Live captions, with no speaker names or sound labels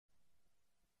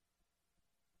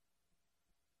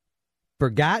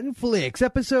Forgotten Flicks,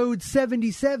 episode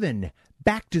 77,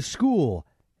 Back to School,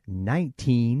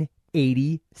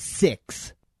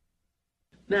 1986.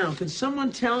 Now, can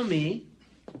someone tell me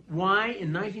why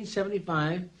in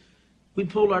 1975 we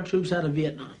pulled our troops out of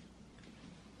Vietnam?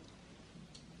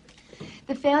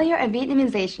 The failure of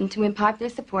Vietnamization to win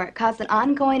popular support caused an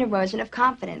ongoing erosion of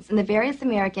confidence in the various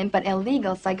American but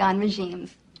illegal Saigon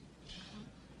regimes.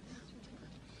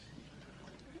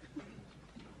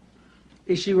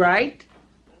 Is she right?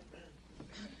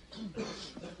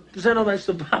 Because I know that's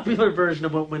the popular version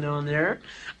of what went on there.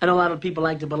 I know a lot of people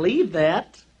like to believe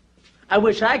that. I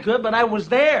wish I could, but I was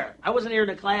there. I wasn't here in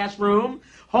the classroom,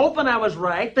 hoping I was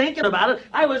right, thinking about it.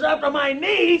 I was up to my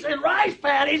knees in rice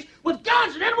paddies with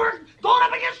guns, and then we're going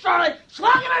up against Charlie,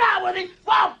 slugging it out with him,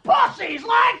 while pussies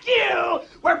like you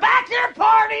were back here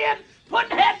partying,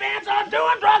 putting headbands on,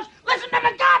 doing drugs, listening to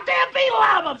the goddamn Beatle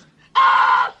albums.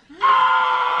 Oh!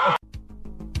 Oh!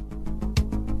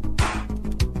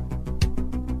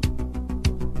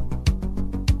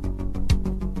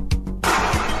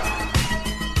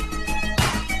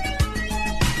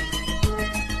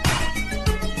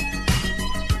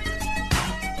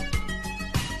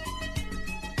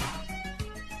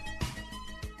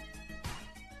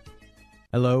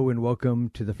 Hello and welcome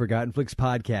to the Forgotten Flicks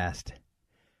podcast,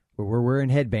 where we're wearing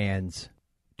headbands,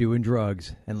 doing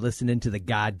drugs, and listening to the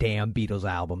goddamn Beatles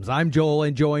albums. I'm Joel,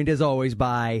 and joined as always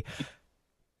by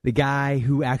the guy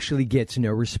who actually gets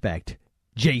no respect,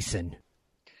 Jason.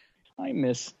 I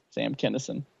miss Sam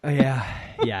Kinison.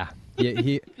 Yeah.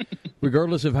 He,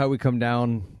 regardless of how we come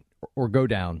down or go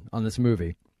down on this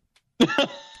movie,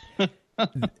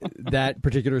 that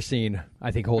particular scene,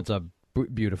 I think, holds up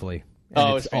beautifully.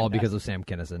 And it's all because of Sam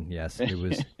Kinison. Yes, it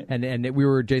was. and we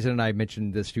were, Jason and I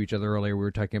mentioned this to each other earlier. We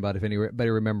were talking about if anybody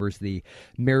remembers the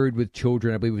Married with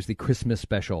Children, I believe it was the Christmas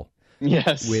special.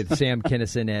 Yes. With Sam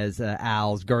Kinison as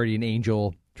Al's guardian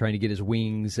angel trying to get his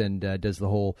wings and does the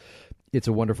whole It's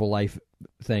a Wonderful Life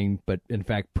thing, but in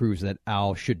fact proves that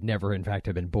Al should never, in fact,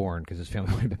 have been born because his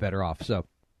family would have been better off. So.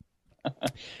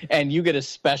 And you get a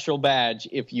special badge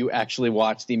if you actually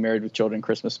watch the Married with Children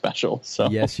Christmas special. So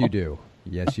Yes, you do.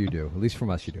 Yes, you do. At least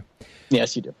from us, you do.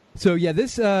 Yes, you do. So, yeah,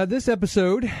 this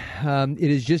episode, it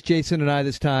is just Jason and I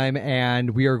this time,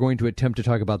 and we are going to attempt to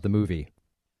talk about the movie.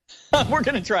 We're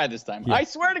going to try this time. Yeah. I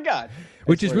swear to God.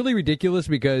 Which is really ridiculous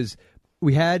because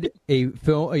we had a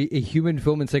human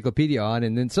film encyclopedia on,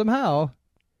 and then somehow,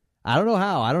 I don't know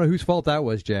how, I don't know whose fault that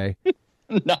was, Jay.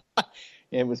 No,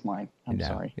 it was mine. I'm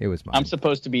sorry. It was mine. I'm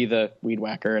supposed to be the weed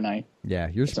whacker, and I. Yeah,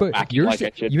 you're supposed. You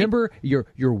remember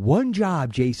your one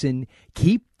job, Jason?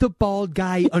 Keep the bald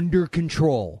guy under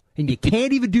control, and you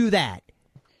can't even do that.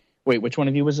 Wait, which one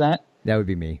of you was that? That would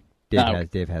be me.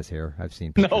 Dave has hair. I've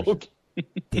seen pictures. No.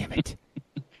 Damn it.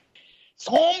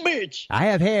 Son bitch. I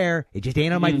have hair. It just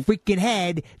ain't on my freaking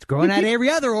head. It's growing out of every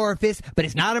other orifice, but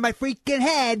it's not on my freaking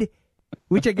head.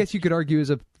 Which I guess you could argue is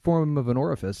a form of an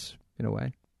orifice in a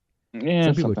way. Yeah,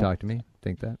 some people who talk to me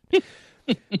think that.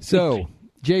 So,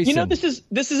 Jason, you know, this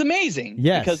is amazing.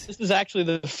 Yes, because this is actually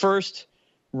the first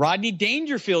Rodney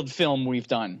Dangerfield film we've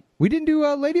done. We didn't do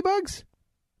Ladybugs.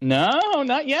 No,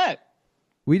 not yet.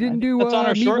 We didn't do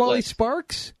Meet Wally list.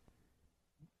 Sparks.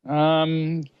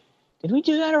 Did we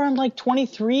do that around like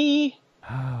 23? Oh,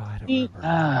 I don't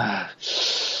remember.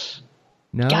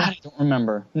 No, God, I don't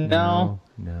remember. No.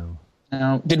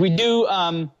 Did we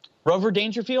do Rover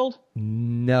Dangerfield?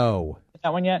 No.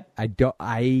 That one yet? I don't.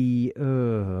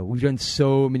 We've done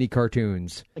so many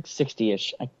cartoons. Like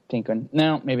 60-ish, I think.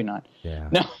 No, maybe not. Yeah.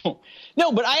 No.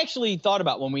 But I actually thought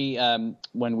about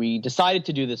when we decided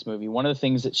to do this movie. One of the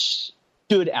things that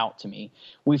stood out to me.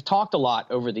 We've talked a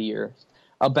lot over the years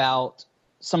about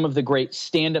some of the great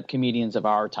stand-up comedians of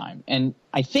our time, and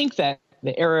I think that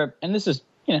the era, and this is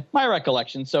my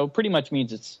recollection, so pretty much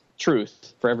means it's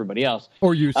truth for everybody else,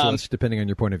 or useless, depending on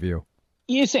your point of view.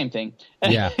 Yeah, same thing.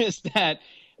 Yeah. Is that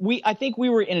I think we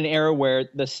were in an era where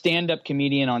the stand-up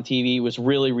comedian on TV was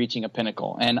really reaching a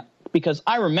pinnacle. And because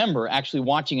I remember actually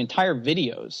watching entire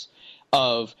videos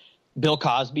of Bill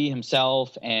Cosby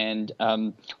himself and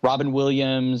Robin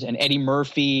Williams and Eddie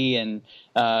Murphy and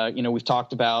we've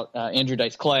talked about Andrew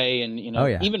Dice Clay and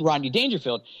even Rodney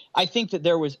Dangerfield. I think that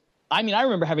there was I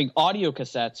remember having audio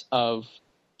cassettes of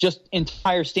just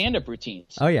entire stand-up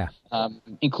routines. Oh, yeah.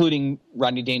 Including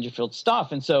Rodney Dangerfield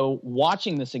stuff. And so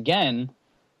watching this again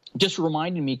just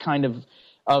reminded me kind of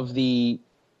the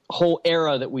whole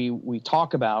era that we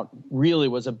talk about really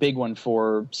was a big one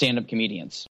for stand-up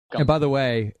comedians. And by the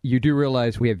way, you do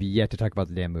realize we have yet to talk about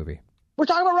the damn movie. We're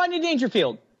talking about Rodney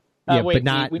Dangerfield. Yeah, wait, but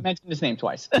not. We mentioned his name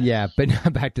twice. Yeah, but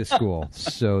not back to school.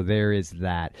 So there is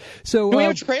that. So do we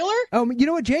have a trailer? You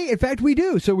know what, Jay? In fact, we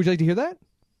do. So would you like to hear that?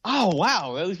 Oh,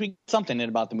 wow. At least we get something in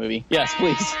about the movie. Yes,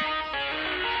 please.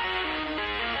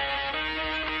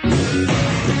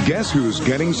 Guess who's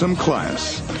getting some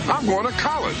class? I'm going to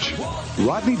college.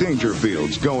 Rodney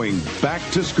Dangerfield's going back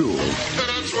to school.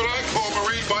 That's what I call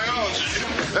marine biology.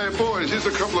 Hey, boys, here's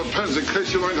a couple of pens in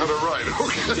case you learn how to write,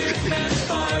 okay?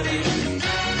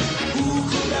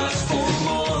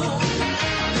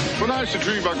 When I used to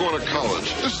dream about going to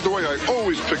college, this is the way I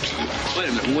always pictured it. Wait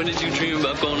a minute, when did you dream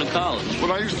about going to college?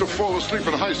 When I used to fall asleep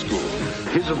in high school.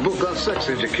 Here's a book on sex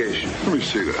education. Let me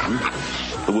see that.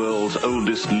 The world's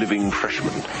oldest living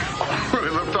freshman. Well, he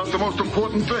left out the most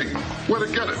important thing. Where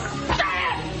to get it.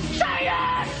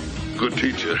 Science! Good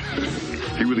teacher.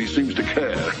 He really seems to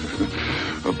care.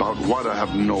 About what, I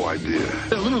have no idea.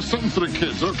 Hey, a little something for the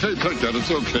kids, okay? Take that,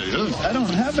 it's okay, huh? I don't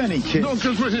have any kids. No,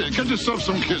 because we're here. Get yourself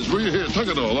some kids. We're here. Take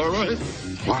it all right?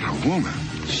 What a woman.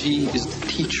 She is the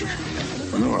teacher.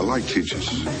 I know, I like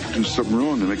teachers. Do something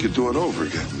wrong, they make you do it over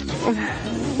again.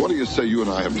 What do you say you and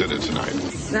I have dinner tonight?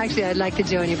 Actually, I'd like to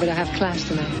join you, but I have class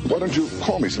tonight. Why don't you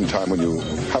call me sometime when you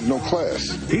have no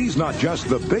class? He's not just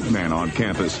the big man on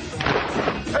campus.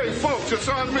 Hey, folks, it's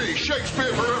on me.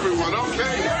 Shakespeare for everyone,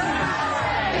 okay?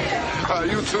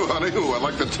 You too, honey. Ooh, I'd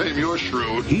like to tame your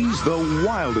shrew. He's the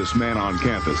wildest man on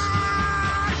campus.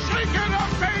 Shake it up,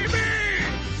 baby!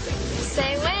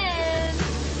 Say when.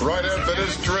 Right after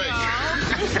this drink.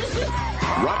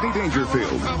 Rodney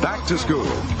Dangerfield, back to school.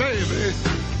 Baby.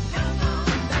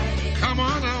 Come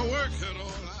on, I'll work it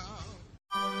all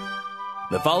out.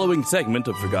 The following segment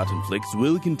of Forgotten Flicks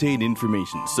will contain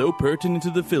information so pertinent to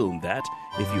the film that,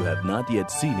 if you have not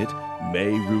yet seen it,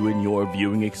 may ruin your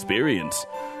viewing experience.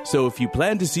 So if you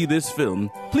plan to see this film,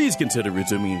 please consider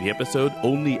resuming the episode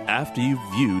only after you've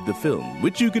viewed the film,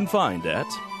 which you can find at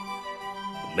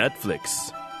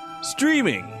Netflix.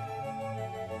 Streaming!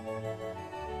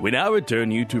 We now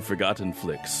return you to Forgotten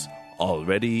Flicks,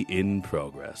 already in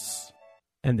progress.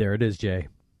 And there it is, Jay.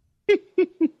 Would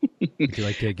you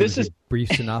like to give us a brief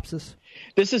synopsis?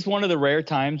 This is one of the rare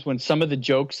times when some of the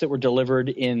jokes that were delivered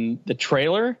in the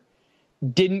trailer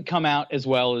didn't come out as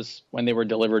well as when they were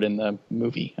delivered in the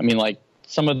movie. I mean, like,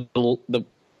 some of the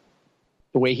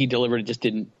way he delivered it just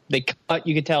didn't.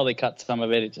 You could tell they cut some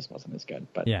of it. It just wasn't as good.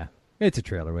 But yeah, it's a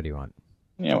trailer. What do you want?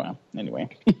 Yeah, well, anyway.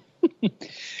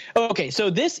 Okay,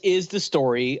 so this is the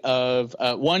story of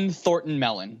one Thornton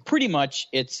Mellon. Pretty much,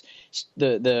 it's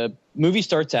the movie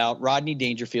starts out. Rodney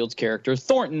Dangerfield's character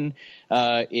Thornton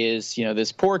is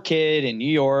this poor kid in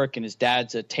New York, and his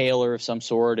dad's a tailor of some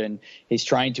sort, and he's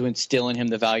trying to instill in him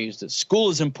the values that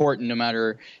school is important, no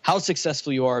matter how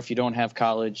successful you are. If you don't have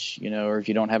college, or if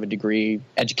you don't have a degree,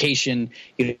 education,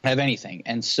 you don't have anything.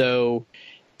 And so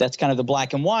that's kind of the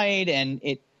black and white, and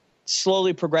it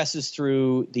slowly progresses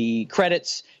through the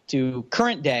credits to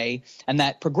current day, and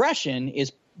that progression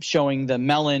is showing the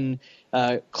Mellon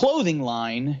clothing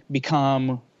line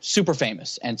become super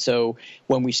famous. And so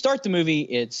when we start the movie,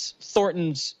 it's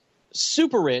Thornton's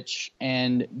super rich,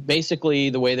 and basically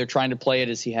the way they're trying to play it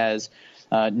is he has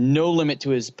no limit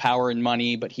to his power and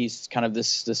money, but he's kind of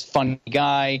this funny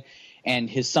guy, and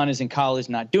his son is in college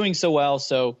not doing so well,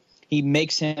 so he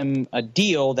makes him a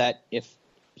deal that if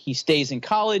he stays in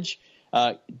college,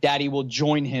 Daddy will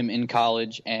join him in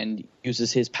college and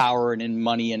uses his power and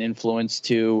money and influence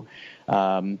to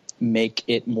make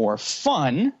it more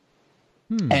fun.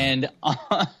 And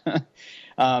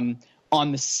on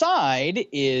the side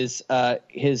is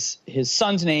his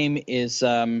son's name is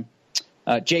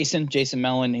Jason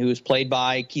Mellon, who is played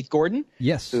by Keith Gordon.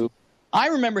 Yes. Who I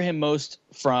remember him most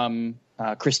from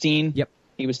Christine. Yep.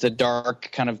 He was the dark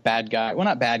kind of bad guy. Well,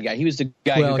 not bad guy. He was the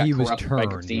guy who got corrupted by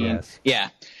Christine. Yes. Yeah.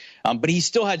 But he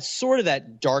still had sort of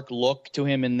that dark look to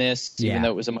him in this, even though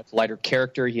it was a much lighter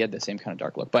character. He had the same kind of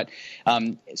dark look. But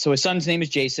so his son's name is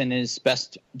Jason.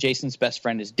 Jason's best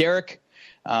friend is Derek,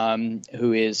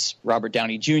 who is Robert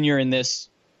Downey Jr. in this,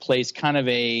 plays kind of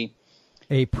I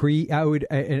would,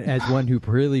 as one who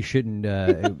really shouldn't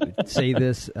say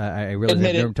this, I realize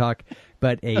I don't talk,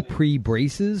 but a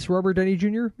pre-braces Robert Downey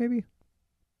Jr. maybe?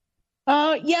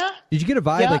 Yeah. Did you get a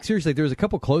vibe? Yeah. Like, seriously, there was a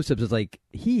couple close-ups. It's like,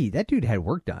 that dude had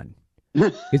work done.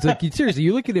 It's like, seriously,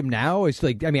 you look at him now, it's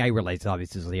like, I mean, I realize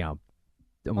obviously,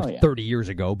 almost 30 years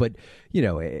ago, but,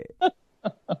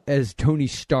 as Tony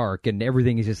Stark and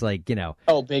everything is just like,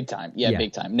 Oh, big time. Yeah,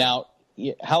 big time. Now,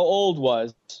 how old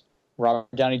was Robert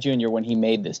Downey Jr. when he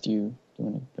made this? Do you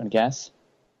want to guess?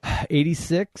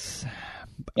 86.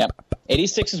 Yep.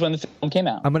 86 is when the film came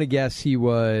out. I'm going to guess he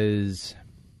was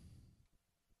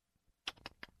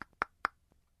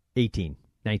 18,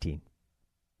 19.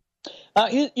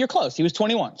 You're close. He was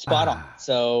 21. Spot on.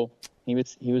 So he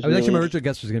was. Actually, my original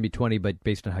guess was going to be 20, but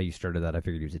based on how you started that, I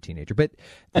figured he was a teenager. But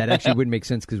that actually wouldn't make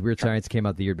sense because Weird Science came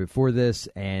out the year before this,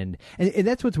 and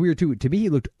that's what's weird too. To me, he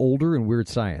looked older in Weird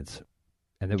Science,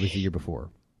 and that was the year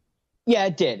before. Yeah,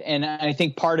 it did, and I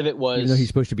think part of it was even though he's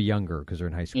supposed to be younger because they're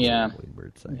in high school. Yeah,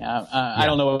 Weird Science. Yeah, I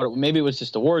don't know. Maybe it was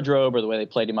just the wardrobe or the way they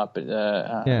played him up,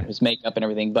 his makeup and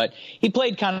everything. But he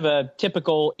played kind of a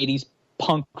typical '80s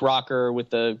punk rocker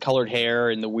with the colored hair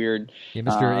and the weird. Yeah,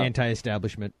 Mr.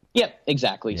 Anti-establishment. Yep,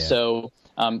 exactly. Yeah. So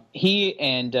he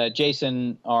and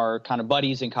Jason are kind of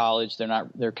buddies in college.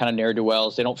 They're kind of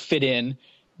ne'er-do-wells. They don't fit in.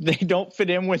 They don't fit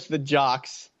in with the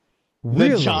jocks. Really?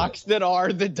 The jocks that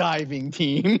are the diving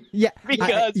team. Yeah.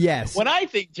 Because when I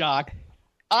think jock,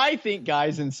 I think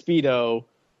guys in Speedo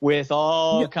with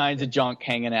all kinds of junk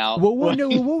hanging out. Well, what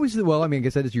was the? Well, I mean, I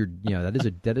guess that is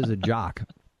that is a jock.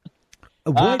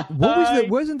 What was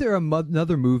wasn't there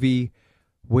another movie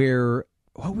where?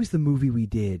 What was the movie we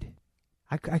did?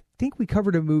 I think we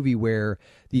covered a movie where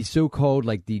the so-called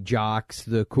like the jocks,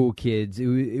 the cool kids.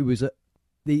 It was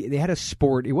they had a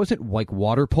sport. It wasn't like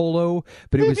water polo,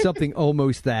 but it was something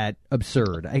almost that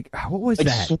absurd. What was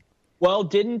that? Well,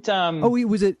 didn't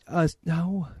was it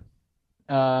no?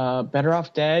 Better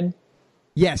Off Dead.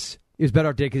 Yes, it was Better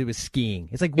Off Dead because it was skiing.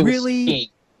 It's like really, skiing.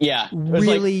 Yeah, it was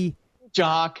really like,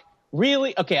 jock.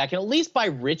 Really? Okay, I can at least buy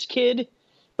rich kid,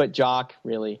 but jock,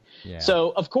 really. Yeah.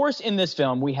 So, of course, in this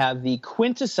film, we have the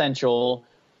quintessential,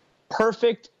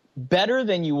 perfect, better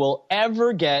than you will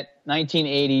ever get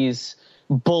 1980s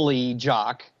bully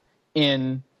jock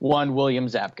in one William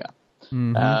Zabka,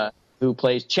 who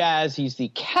plays Chaz. He's the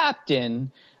captain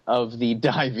of the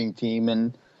diving team,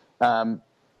 and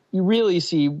you really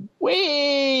see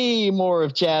way more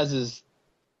of Chaz's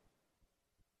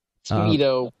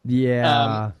Speedo.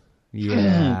 Yeah.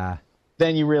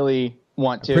 Then you really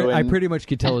want to. I pretty much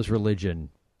could tell his religion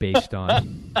based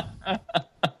on.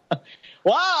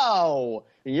 Wow,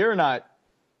 you're not.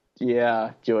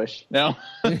 Yeah, Jewish. No,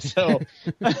 so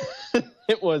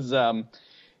it was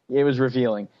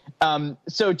revealing.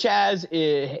 So Chaz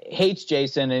hates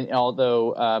Jason, and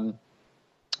although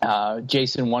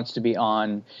Jason wants to be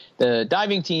on the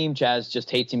diving team, Chaz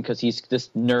just hates him because he's this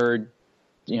nerd,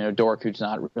 dork who's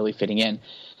not really fitting in.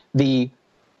 The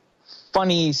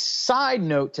funny side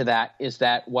note to that is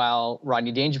that while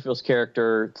Rodney Dangerfield's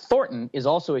character Thornton is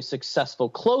also a successful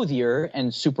clothier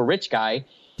and super rich guy.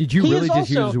 Did you really just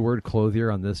use the word clothier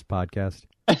on this podcast?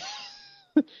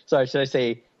 Sorry, should I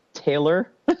say tailor?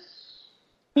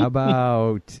 How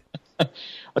about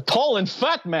a tall and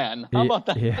fat man? How about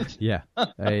that? Yeah.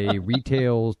 A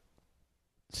retail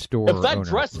store If that owner.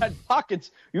 dress had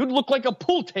pockets, you'd look like a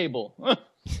pool table.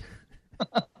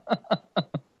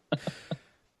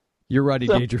 Your Rodney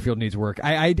Dangerfield needs work.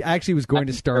 I actually was going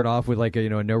to start off with like a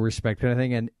no respect kind of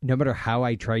thing, and no matter how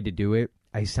I tried to do it,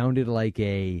 I sounded like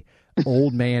a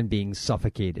old man being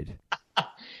suffocated.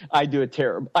 I do a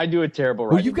terrible.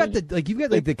 Well, you've got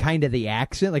the kind of the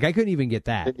accent. Like I couldn't even get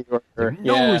that.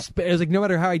 No respect. It was like no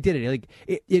matter how I did it, like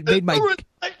it made my.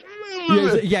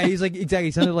 He's like exactly.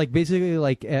 He sounded like basically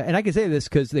like, and I can say this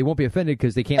because they won't be offended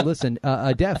because they can't listen.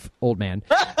 A deaf old man.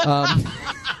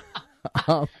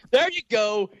 There you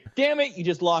go. Damn it! You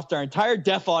just lost our entire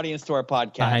deaf audience to our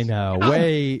podcast. I know.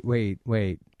 Wait.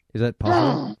 Is that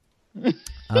possible?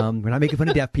 We're not making fun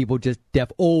of deaf people, just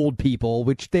deaf old people,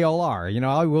 which they all are.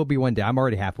 I will be one day. I'm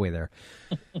already halfway there.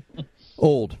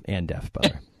 Old and deaf,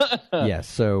 by the way. Yes.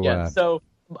 So. So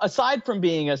aside from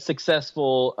being a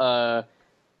successful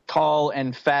tall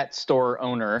and fat store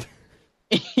owner,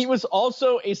 he was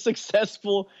also a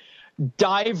successful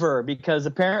diver because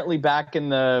apparently back in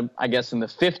the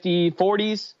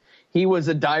 40s, he was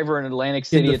a diver in Atlantic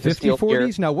City in the at the Steel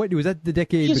 40s? Now, what was that? The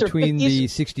decade between the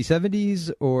 60s,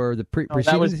 70s, or the preceding?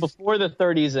 That was before the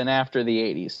 30s and after the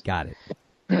 80s. Got it.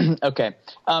 Okay.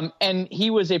 And he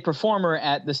was a performer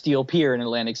at the Steel Pier in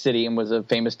Atlantic City and was a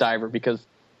famous diver because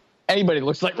anybody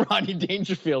looks like Rodney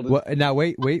Dangerfield. Well, now,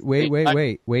 wait,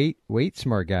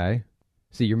 smart guy.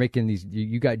 See, you're making these.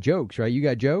 You got jokes, right? You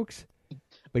got jokes.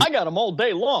 I got them all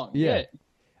day long. Yeah.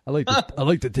 I like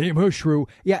the damn shrew.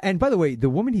 Yeah, and by the way, the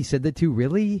woman he said that to,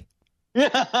 really?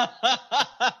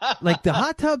 Like the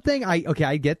hot tub thing,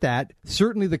 I get that.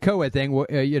 Certainly the co-ed thing,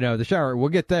 the shower, we'll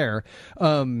get there.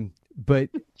 But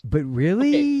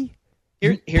really?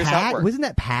 Okay. Here's Pat, how it works. Wasn't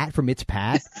that Pat from It's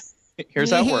Pat?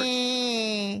 Here's how it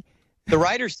works. The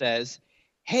writer says,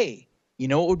 hey, you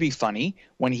know what would be funny?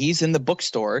 When he's in the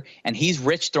bookstore and he's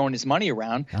rich throwing his money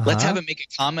around, let's have him make a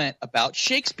comment about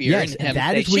Shakespeare. Yes, and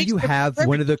that is where you have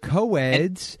one of the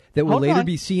co-eds that will later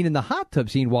be seen in the hot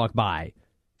tub scene walk by.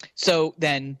 So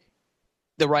then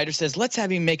the writer says, let's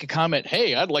have him make a comment.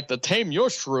 Hey, I'd like to tame your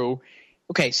shrew.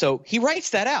 Okay, so he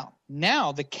writes that out.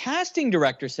 Now the casting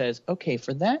director says, okay,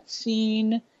 for that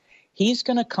scene, he's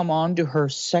going to come on to her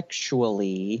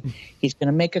sexually. He's going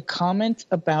to make a comment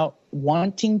about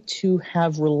wanting to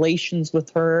have relations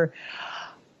with her.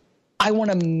 I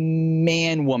want a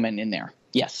man-woman in there.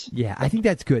 Yes. Yeah, I think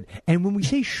that's good. And when we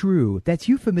say shrew, that's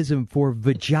euphemism for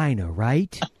vagina,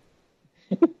 right?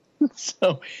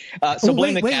 So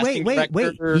blame the casting director.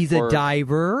 Wait. He's a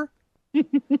diver.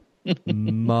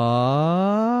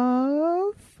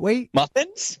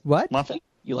 Muffins? What? Muffin?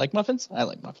 You like muffins? I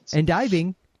like muffins. And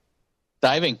diving.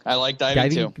 Diving. I like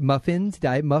diving too. Muffins,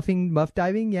 muff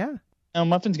diving, yeah. No,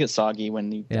 muffins get soggy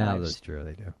when you dive. Yeah, that's true.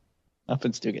 They do.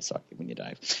 Muffins do get soggy when you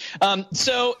dive.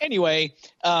 So anyway,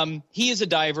 he is a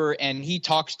diver, and he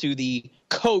talks to the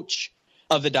coach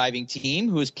of the diving team,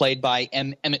 who is played by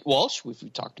Emmett Walsh, which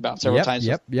we've talked about several times.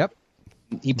 Yep.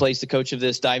 He plays the coach of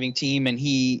this diving team, and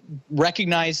he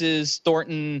recognizes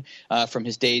Thornton from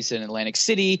his days in Atlantic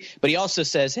City. But he also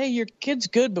says, hey, your kid's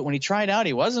good, but when he tried out,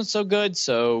 he wasn't so good.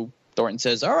 So Thornton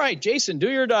says, all right, Jason, do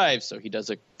your dive. So he does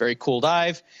a very cool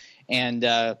dive. And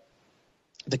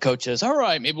the coach says, all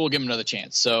right, maybe we'll give him another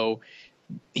chance. So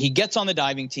he gets on the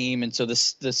diving team. And so the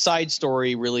side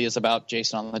story really is about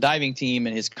Jason on the diving team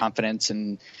and his confidence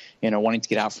and, wanting to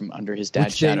get out from under his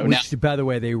dad's shadow. Which, by the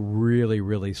way, they really,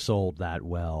 really sold that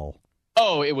well.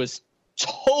 Oh, it was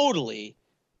totally,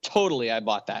 I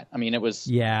bought that. I mean, it was.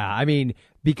 Yeah, I mean,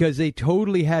 because they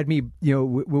totally had me,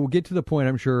 we'll get to the point,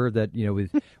 I'm sure, that,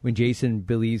 with when Jason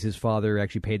believes his father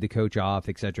actually paid the coach off,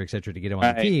 et cetera, to get him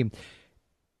on the team.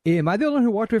 Am I the only one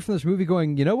who walked away from this movie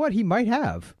going, you know what, he might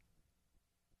have?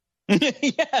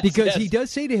 Yes, because he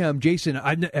does say to him, Jason,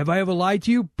 have I ever lied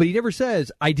to you? But he never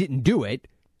says, I didn't do it.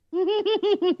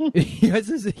 He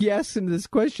asks him this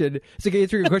question. It's like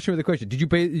answering your question with a question. Did you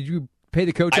pay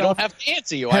the coach off? I don't have to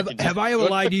answer you. Have I ever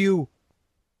lied to you?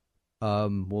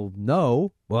 Well,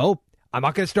 no. Well, I'm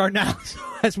not going to start now. So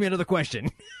ask me another question.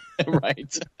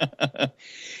 Right.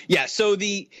 Yeah. So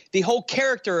the whole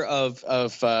character of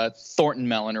Thornton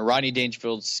Mellon, or Rodney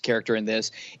Dangerfield's character in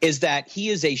this, is that he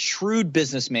is a shrewd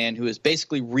businessman who has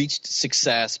basically reached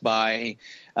success by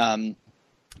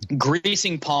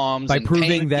greasing palms, by and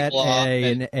proving that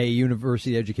a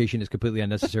university education is completely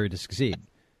unnecessary to succeed.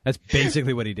 That's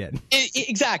basically what he did.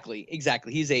 Exactly.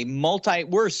 He's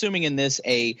we're assuming in this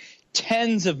a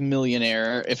tens of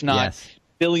millionaire, if not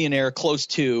billionaire, close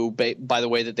to, by the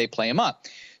way that they play him up.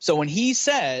 So when he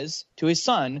says to his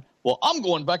son, well, I'm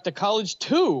going back to college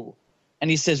too. And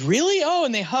he says, really? Oh,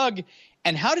 and they hug.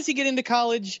 And how does he get into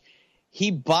college? He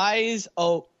buys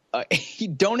he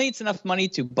donates enough money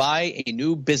to buy a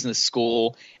new business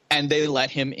school, and they let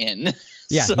him in.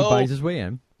 Yeah, so he buys his way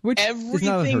in, which is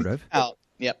not unheard of.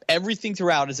 Everything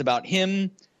throughout is about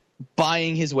him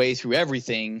buying his way through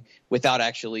everything without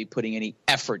actually putting any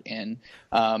effort in.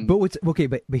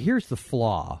 But here's the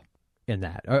flaw in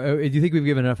that. Do you think we've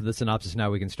given enough of the synopsis?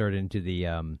 Now we can start into the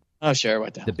oh, sure,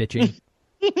 what the bitching.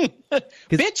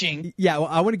 Bitching? Yeah, well,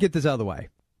 I want to get this out of the way.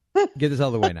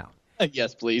 Now.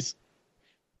 Yes, please.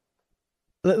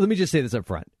 Let me just say this up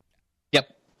front. Yep.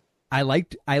 I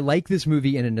like this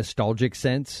movie in a nostalgic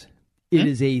sense. It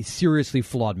is a seriously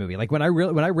flawed movie. Like when I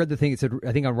read the thing, it said,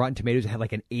 I think on Rotten Tomatoes it had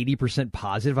like an 80%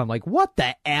 positive. I'm like, what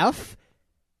the F?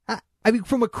 I mean,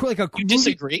 from a you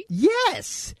disagree?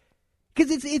 Yes,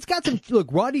 because it's got some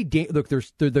look. Look,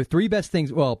 there's the three best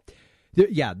things. Well,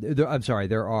 I'm sorry.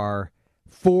 There are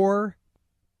four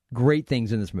great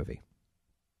things in this movie.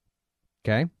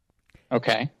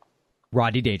 Okay.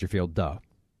 Rodney Dangerfield, duh.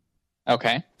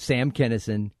 Okay. Sam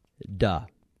Kinison, duh.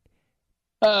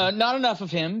 Not enough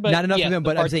of him, but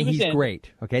I'm saying he's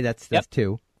great. Okay, that's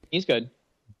two. He's good.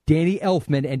 Danny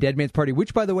Elfman and Dead Man's Party,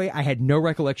 which, by the way, I had no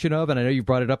recollection of, and I know you've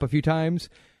brought it up a few times.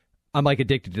 I'm like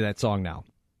addicted to that song now.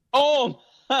 Oh,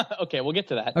 okay, we'll get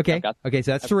to that. Okay,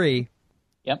 so that's three.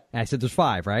 Yep. And I said there's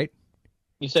five, right?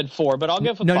 You said four, but I'll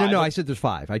go for five. No, I said there's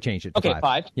five. I changed it to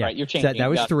five. Yeah. Right, you're changing. That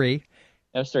was three.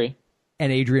 That was three.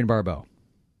 And Adrienne Barbeau.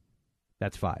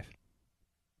 That's five.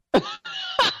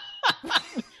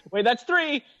 Wait, that's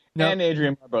three. Nope. And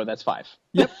Adrienne Barbeau, that's five.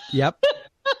 Yep. Yep.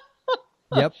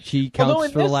 She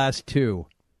counts for the last two.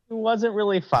 It wasn't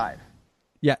really five.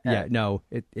 Yeah. No,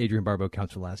 Adrienne Barbeau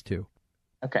counts for the last two.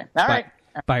 Okay. All right.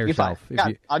 By herself.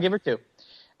 I'll give her two.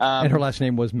 And her last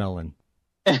name was Mellon.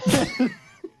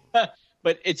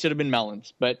 But it should have been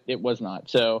Mellons, but it was not.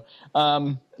 So,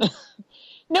 no,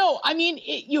 I mean,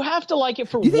 you have to like it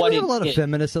for what it is. Do you think we have a lot of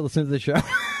feminists that listen to the show?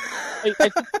 I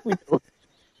think we do.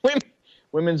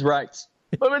 Women's rights.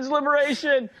 Women's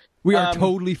liberation. We are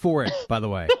totally for it, by the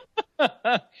way.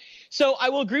 So I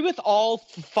will agree with all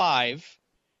 5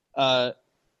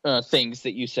 things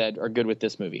that you said are good with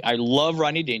this movie. I love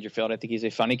Rodney Dangerfield. I think he's a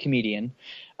funny comedian.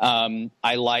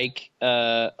 I love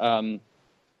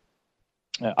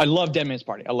Dead Man's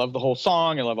Party. I love the whole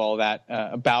song. I love all of that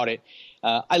about it.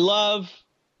 I love.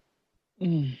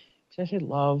 Did I say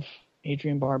love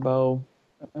Adrienne Barbeau?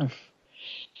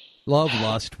 Love,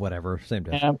 lust, whatever, same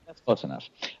difference. Yeah, that's close enough.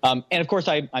 And of course,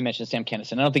 I mentioned Sam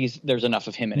Kinison. I don't think there's enough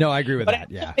of him in it. No, I agree with that.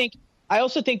 I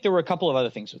also think there were a couple of other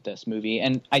things with this movie,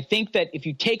 and I think that if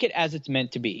you take it as it's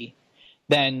meant to be,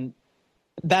 then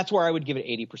that's where I would give it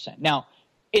 80%. Now,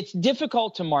 it's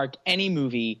difficult to mark any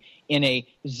movie in a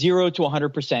 0 to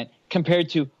 100% compared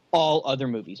to all other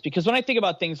movies, because when I think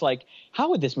about things like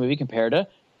how would this movie compare to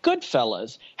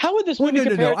Goodfellas? How would this movie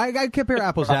compare? No. I compare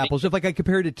apples to apples. If I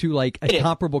compared it to like a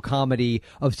comparable comedy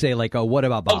of say like a What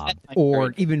About Bob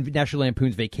or even National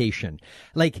Lampoon's Vacation.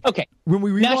 Like when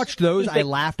we rewatched those, I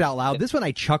laughed out loud. This one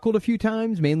I chuckled a few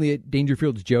times, mainly at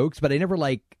Dangerfield's jokes, but I never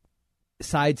like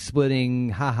side splitting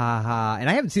ha ha ha.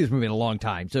 And I haven't seen this movie in a long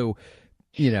time, so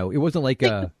it wasn't like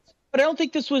a. But I don't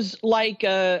think this was like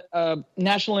a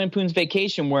National Lampoon's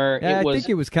Vacation where it was. I think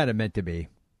it was kind of meant to be.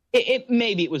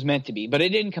 Maybe it was meant to be, but it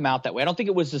didn't come out that way. I don't think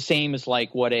it was the same as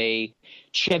like what a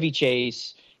Chevy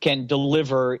Chase can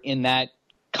deliver in that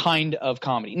kind of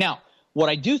comedy. Now, what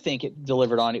I do think it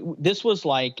delivered on, this was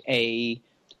like a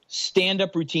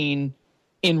stand-up routine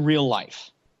in real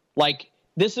life. Like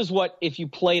this is what, if you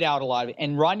played out a lot of it,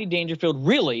 and Rodney Dangerfield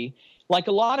really, like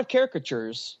a lot of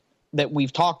caricatures that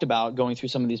we've talked about going through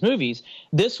some of these movies,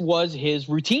 this was his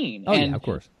routine. Oh, yeah, of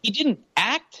course. He didn't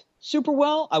act super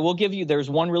well. I will give you, there's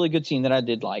one really good scene that I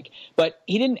did like, but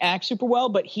he didn't act super well,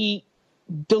 but he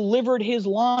delivered his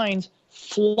lines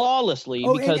flawlessly.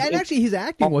 And actually his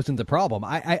acting wasn't the problem.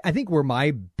 I think where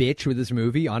my bitch with this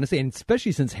movie, honestly, and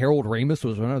especially since Harold Ramis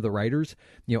was one of the writers,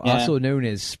 also known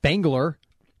as Spangler,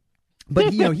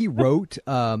 but he wrote,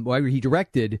 he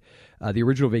directed the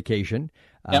original Vacation.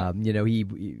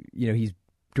 He's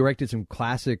directed some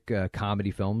classic comedy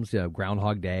films,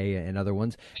 Groundhog Day and other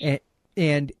ones.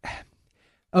 And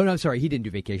oh no, sorry, he didn't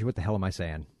do Vacation. What the hell am I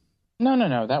saying?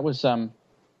 No. That was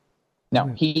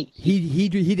he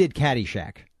did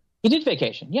Caddyshack. He did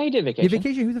Vacation. Yeah, he did Vacation.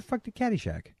 Vacation. Who the fuck did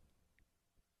Caddyshack?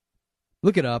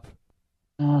 Look it up.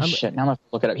 Oh shit! Now I'm gonna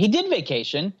look it up. He did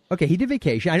Vacation. Okay, he did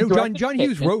Vacation. I know John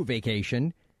Hughes wrote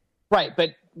Vacation. Right,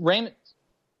 but Ramis.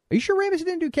 Are you sure Ramis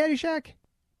didn't do Caddyshack?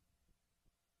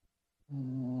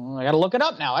 I gotta look it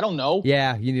up now. I don't know.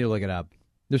 Yeah, you need to look it up.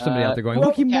 There's somebody out there going,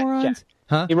 look, you morons.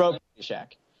 Huh? He wrote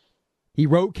Caddyshack. He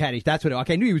wrote Caddyshack. That's what.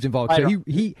 Okay, I knew he was involved. So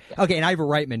he. Okay, and Ivor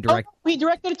Reitman directed. Oh, he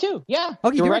directed it too. Yeah. Oh,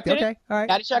 he directed it. Okay, all right.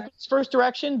 Caddyshack was his first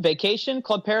direction. Vacation,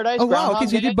 Club Paradise. Oh wow, okay,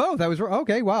 so he did both. I was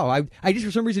okay. Wow, I just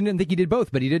for some reason didn't think he did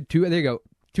both, but he did two. There you go.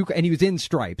 Two, and he was in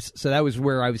Stripes, so that was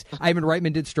where I was. Ivan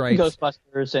Reitman did Stripes.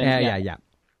 Ghostbusters. And, yeah.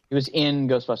 He was in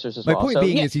Ghostbusters as well. My point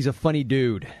being is he's a funny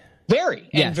dude. Very,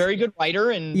 and very good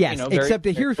writer, and except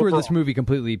here's where this movie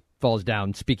completely falls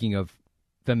down. Speaking of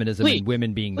feminism and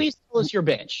women being, please tell us your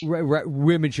bitch.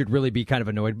 Women should really be kind of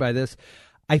annoyed by this.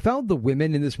 I found the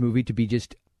women in this movie to be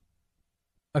just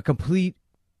a complete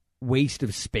waste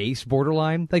of space,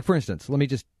 borderline. Like for instance, let me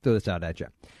just throw this out at you.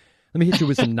 Let me hit you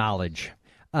with some knowledge.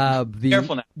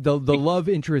 Careful now. The love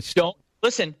interest. Don't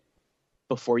listen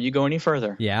before you go any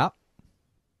further. Yeah,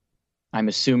 I'm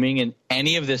assuming in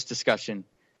any of this discussion,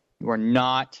 you are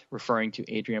not referring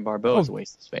to Adrienne Barbeau as a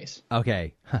waste of space.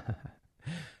 Okay.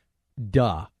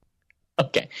 Duh.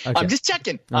 Okay. I'm just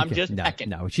checking. I'm just checking.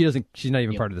 No, she doesn't. She's not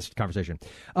even part of this conversation.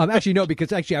 Actually, no,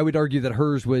 because actually I would argue that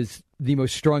hers was the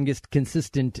most strongest,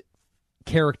 consistent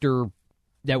character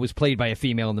that was played by a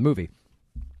female in the movie,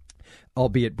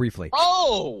 albeit briefly.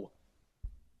 Oh!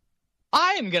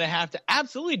 I am going to have to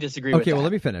absolutely disagree with that. Okay, well,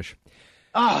 let me finish.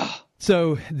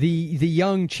 So the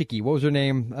young chickie, what was her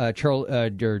name?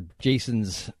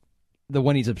 Jason's, the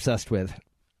one he's obsessed with.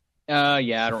 I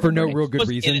don't for no real good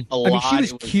reason. I mean, she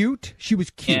was cute. She was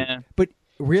cute, but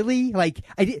really, like,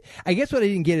 I guess what I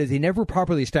didn't get is they never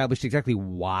properly established exactly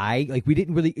why. Like, we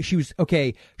didn't really. She was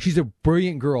okay. She's a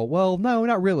brilliant girl. Well, no,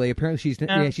 not really. Apparently, she's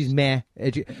meh.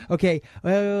 Okay,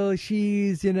 well,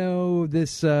 she's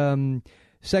this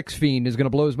sex fiend is going to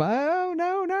blow his mind. Oh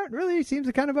no, not really. Seems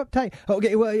kind of uptight.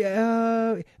 Okay,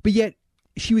 well, but yet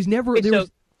she was never.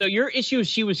 So your issue is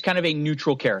she was kind of a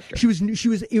neutral character. She was.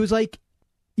 It was like.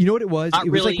 You know what it was?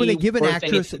 It was like when they give an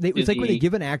actress. It was like when they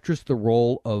give an actress the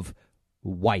role of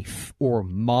wife or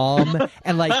mom,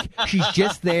 and like she's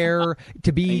just there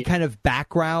to be kind of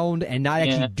background and not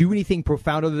actually do anything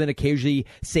profound other than occasionally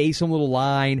say some little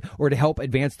line or to help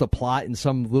advance the plot in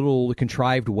some little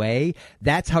contrived way.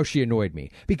 That's how she annoyed me,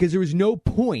 because there was no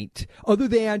point other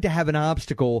than to have an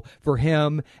obstacle for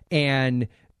him and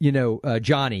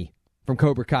Johnny from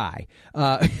Cobra Kai.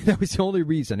 That was the only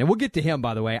reason. And we'll get to him,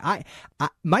 by the way.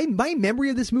 My memory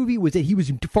of this movie was that he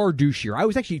was far douchier. I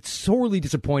was actually sorely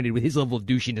disappointed with his level of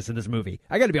douchiness in this movie.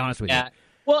 I got to be honest with you.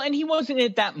 Well, and he wasn't in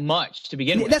it that much to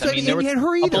begin with. That's what I mean. And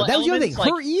her either. That was the other thing.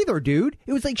 Her either, dude.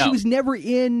 It was like she was never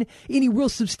in any real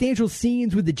substantial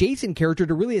scenes with the Jason character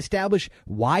to really establish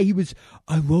why he was,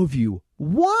 I love you.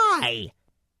 Why?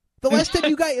 The last time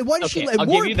you guys, why did she, at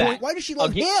one point, why does she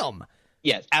love him?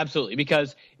 Yes, absolutely.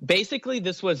 Because basically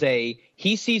this was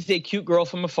he sees a cute girl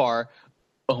from afar.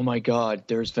 Oh my God,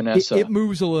 there's Vanessa. It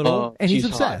moves a little, and he's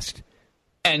obsessed. Hot.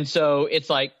 And so it's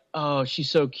like, oh,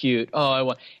 she's so cute. Oh, I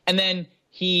want. And then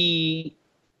he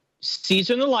sees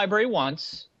her in the library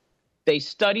once. They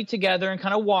study together and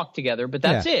kind of walk together, but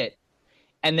that's it.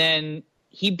 And then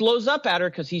he blows up at her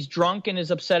because he's drunk and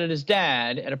is upset at his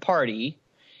dad at a party.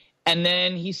 And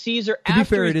then he sees her after. To be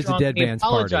fair, it is a dead man's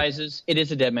party. Apologizes. It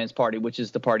is a dead man's party, which is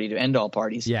the party to end all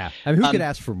parties. Yeah. I mean, who could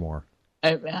ask for more?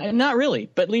 Not really,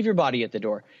 but leave your body at the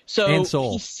door. So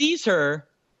he sees her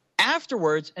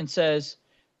afterwards and says,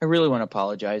 I really want to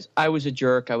apologize. I was a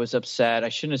jerk. I was upset. I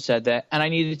shouldn't have said that. And I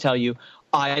need to tell you,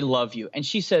 I love you. And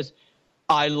she says,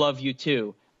 I love you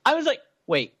too. I was like,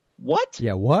 wait, what?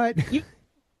 Yeah, what?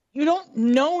 You don't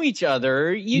know each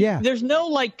other. There's no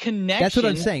like connection. That's what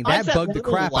I'm saying. That bugged the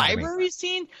crap out of me. Library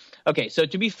scene. Okay, so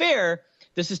to be fair,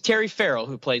 this is Terry Farrell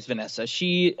who plays Vanessa.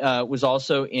 She was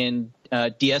also in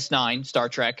DS9, Star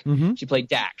Trek. Mm-hmm. She played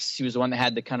Dax. She was the one that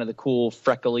had the kind of the cool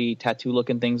freckly tattoo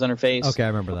looking things on her face. Okay, I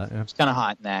remember that. Yeah. It's kind of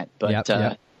hot in that.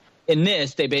 But in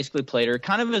this, they basically played her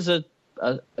kind of as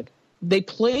they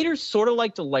played her sort of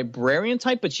like the librarian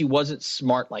type, but she wasn't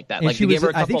smart like that. And like they gave her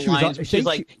a couple lines.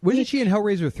 Wasn't she in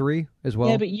Hellraiser 3 as well?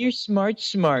 Yeah, but you're smart.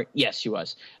 Yes, she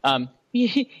was. But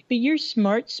you're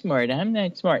smart. I'm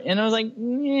not smart. And I was like,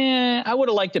 yeah, I would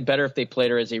have liked it better if they played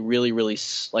her as a really, really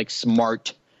like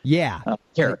smart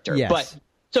character. Yes. But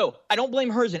so I don't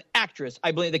blame her as an actress.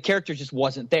 I blame the character just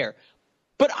wasn't there.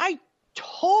 But I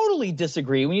totally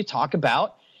disagree when you talk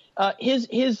about his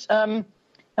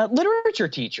literature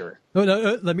teacher.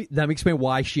 No, let me explain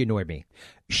why she annoyed me.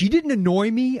 She didn't annoy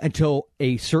me until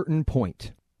a certain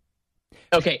point.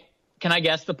 Okay, can I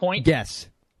guess the point? Yes.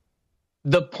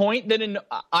 The point that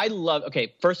I love.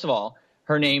 Okay, first of all,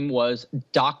 her name was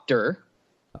Dr.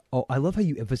 Oh, I love how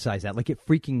you emphasize that. Like it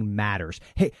freaking matters.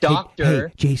 Hey, Doctor.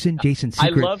 Hey, Jason, secret. I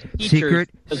love teachers.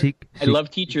 I love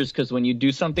teachers because when you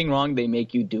do something wrong, they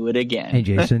make you do it again. Hey,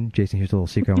 Jason, here's a little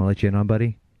secret I'm going to let you in on,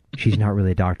 buddy. She's not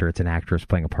really a doctor. It's an actress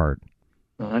playing a part.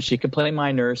 She could play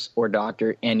my nurse or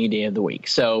doctor any day of the week.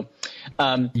 So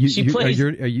she plays.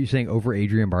 Are you saying over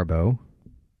Adrienne Barbeau?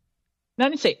 No, I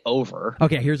didn't say over.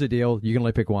 Okay, here's the deal. You can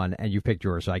only pick one, and you picked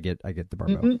yours, so I get the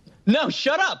Barbeau. Mm-mm. No,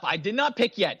 shut up. I did not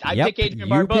pick yet. I picked Adrienne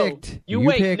Barbeau. You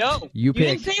picked. No. You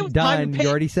picked. Didn't say it was done. You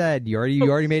already said. You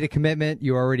already made a commitment.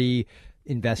 You already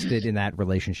invested in that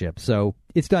relationship. So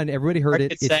it's done. Everybody heard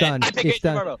it. It's done. It's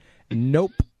done. Barbeau.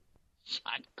 Nope.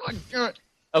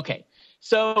 Okay,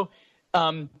 so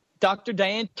Dr.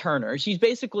 Diane Turner, she's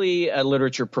basically a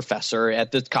literature professor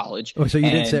at this college. Oh, so you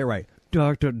did say it right.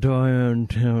 Dr. Diane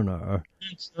Turner.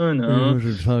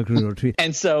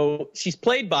 And so she's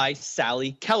played by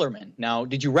Sally Kellerman. Now,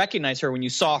 did you recognize her when you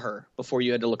saw her before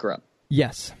you had to look her up?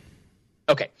 Yes.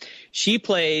 Okay. She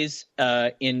plays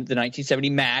in the 1970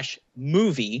 MASH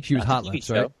movie. She was Hot Lips,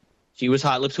 right? She was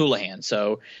Hot Lips Houlihan.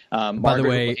 So, by the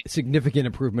way, significant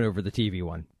improvement over the TV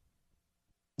one.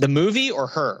 The movie or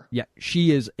her? Yeah,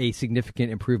 she is a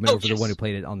significant improvement over the one who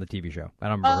played it on the TV show. I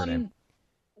don't remember her name.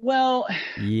 Well,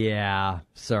 yeah,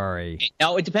 sorry.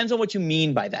 Now, it depends on what you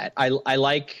mean by that.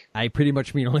 I pretty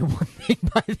much mean only one thing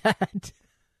by that.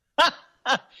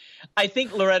 I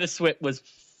think Loretta Swit was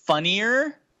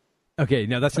funnier. Okay,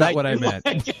 no, that's not what I meant.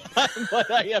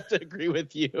 But I have to agree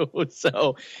with you.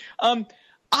 So,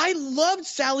 I loved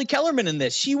Sally Kellerman in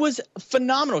this. She was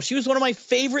phenomenal. She was one of my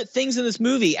favorite things in this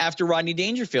movie after Rodney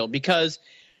Dangerfield because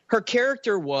her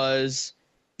character was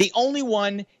the only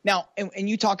one. Now, and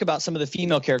you talk about some of the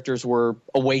female characters were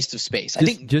a waste of space. I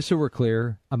think. Just so we're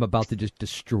clear, I'm about to just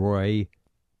destroy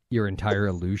your entire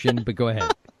illusion, but go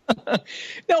ahead.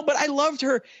 No, but I loved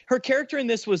her. Her character in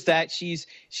this was that she's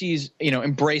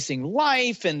embracing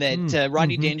life, and that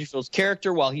Rodney Dangerfield's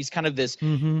character, while he's kind of this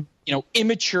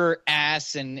immature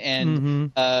ass,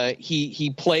 and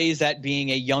he plays at being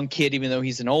a young kid, even though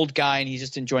he's an old guy and he's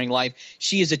just enjoying life.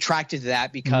 She is attracted to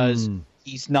that because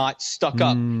he's not stuck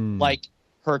up like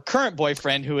her current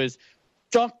boyfriend, who is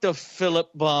Dr. Philip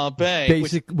Barbet.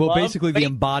 Basically the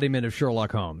embodiment of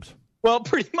Sherlock Holmes. Well,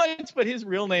 pretty much, but his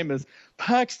real name is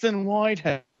Paxton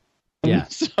Whitehead. Yeah,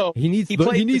 so he needs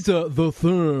the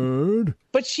third.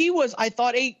 But she was, I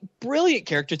thought, a brilliant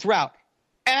character throughout.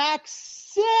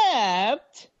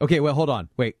 Except. Okay, well, hold on,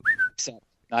 wait.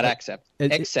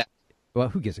 Except. Well,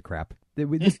 who gives a crap?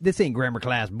 This ain't grammar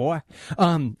class, boy.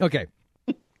 Okay.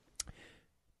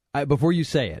 Before you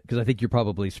say it, because I think you're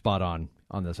probably spot on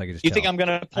this. I could just. You think I'm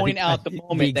going to point out the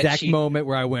moment, the exact moment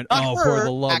where I went, for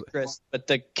the love, actress, but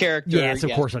the character. Yes,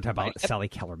 of course. I'm talking about Sally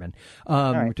Kellerman.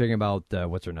 We're talking about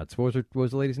what's her nuts? What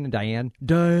was the lady's name? Diane.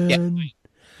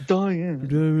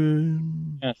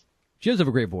 Diane. Yes. She does have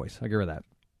a great voice. I give her that.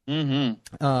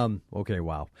 Okay.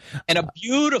 Wow. And a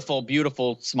beautiful,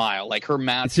 beautiful smile. Like her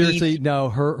mouth. Seriously, no.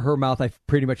 Her mouth. I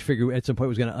pretty much figured at some point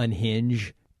was going to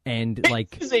unhinge and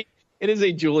like. It is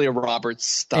a Julia Roberts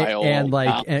style, and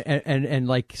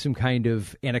like some kind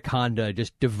of anaconda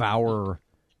just devour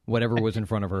whatever was in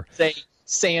front of her. Say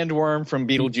sandworm from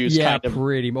Beetlejuice. Yeah, kind of.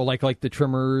 pretty like the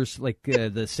Tremors, like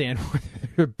the sandworm.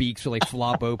 Her beaks will like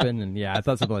flop open, and I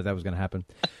thought something like that was going to happen.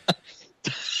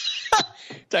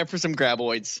 Time for some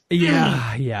graboids.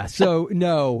 Yeah. So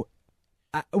no,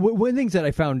 one of the things that I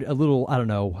found a little, I don't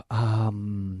know, a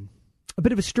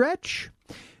bit of a stretch.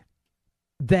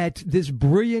 That this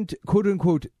brilliant,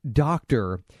 quote-unquote,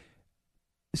 doctor,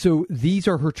 so these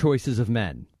are her choices of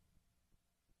men.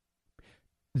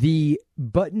 The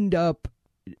buttoned-up,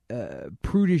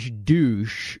 prudish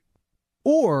douche,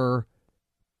 or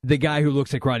the guy who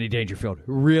looks like Rodney Dangerfield.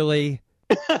 Really?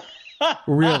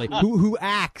 Really? Who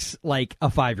acts like a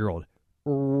 5-year-old.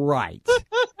 Right.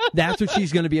 That's what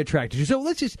she's going to be attracted to. So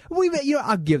let's just,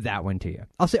 I'll give that one to you.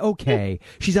 I'll say, okay,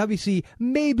 she's obviously,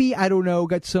 maybe, I don't know,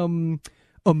 got some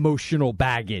emotional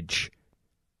baggage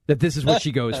that this is what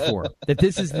she goes for, that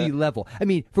this is the level. I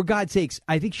mean, for God's sakes,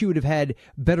 I think she would have had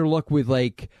better luck with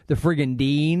like the friggin'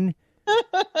 dean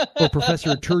or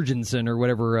Professor Turgensen or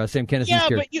whatever Sam Kinnison's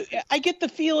character. But I get the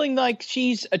feeling like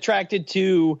she's attracted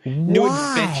to new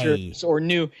adventures or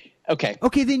new. Okay,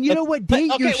 then you know what?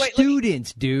 Date your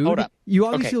students, dude. Hold up. You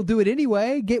obviously will do it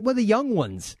anyway. Get one of the young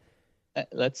ones.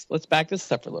 Let's back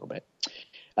this up for a little bit.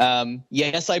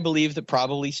 Yes, I believe that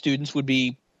probably students would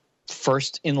be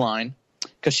first in line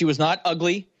because she was not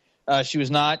ugly. She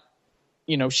was not,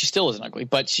 she still isn't ugly,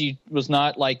 but she was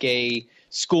not like a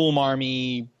school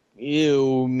marmy,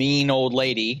 mean old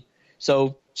lady.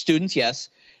 So students, yes.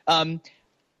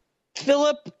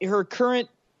 Philip, her current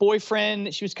boyfriend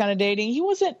that she was kind of dating, he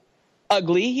wasn't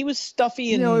ugly. He was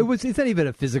stuffy. And it's not even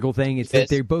a physical thing. It's that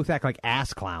they both act like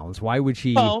ass clowns. Why would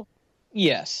she? Oh,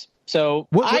 yes. So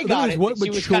I got it. What she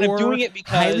was kind of doing it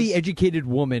because highly educated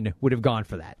woman would have gone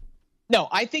for that. No,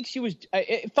 I think she was.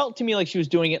 It felt to me like she was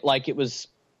doing it like it was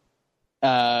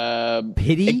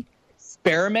pity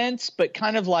experiments, but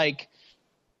kind of like,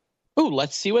 ooh,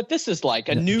 let's see what this is like.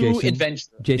 New adventure.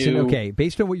 Jason, okay,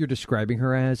 based on what you're describing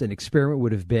her as, an experiment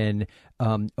would have been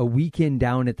a weekend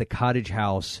down at the cottage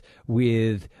house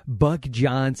with Buck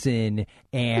Johnson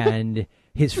and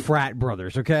his frat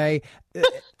brothers, okay?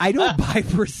 I don't buy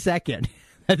for a second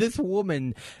that this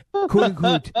woman, quote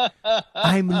unquote,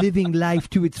 I'm living life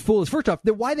to its fullest. First off,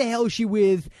 then why the hell is she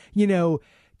with,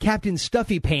 Captain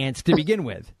Stuffy Pants to begin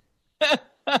with? You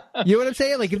know what I'm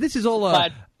saying? Like, if this is all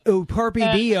carpe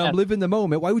diem, live in the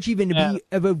moment, why would she even be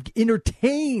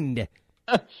entertained?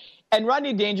 And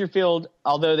Rodney Dangerfield,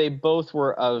 although they both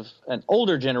were of an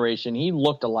older generation, he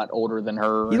looked a lot older than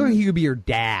her. You know, he could be your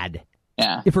dad.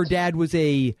 Yeah. If her dad was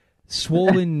a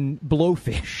swollen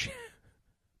blowfish.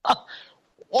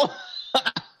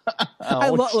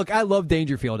 I love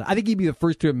Dangerfield. I think he'd be the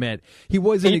first to admit he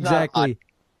wasn't exactly.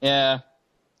 Yeah.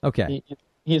 Okay.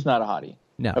 He's not a hottie.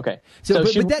 No. Okay. So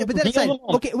but that aside,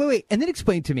 okay, wait, and then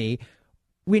explain to me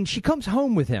when she comes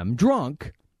home with him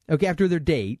drunk. Okay, after their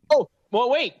date. Oh, well,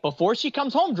 wait. Before she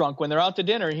comes home drunk, when they're out to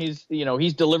dinner, he's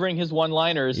delivering his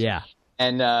one-liners. Yeah.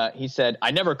 And he said,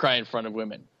 "I never cry in front of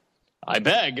women. I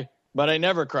beg, but I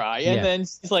never cry." And then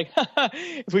she's like,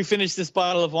 "If we finish this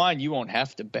bottle of wine, you won't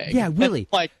have to beg." Yeah, really.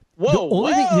 Like, whoa.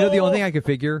 The only thing I could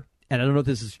figure, and I don't know if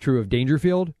this is true of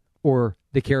Dangerfield or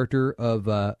the character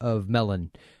of Mellon.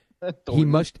 He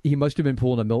must have been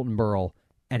pulling a Milton Berle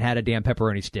and had a damn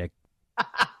pepperoni stick.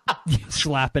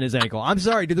 Slapping his ankle. I'm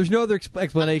sorry, dude. There's no other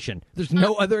explanation. There's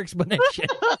no other explanation.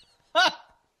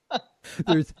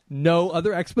 There's no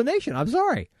other explanation. I'm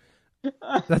sorry.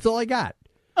 That's all I got.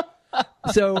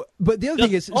 So, but the other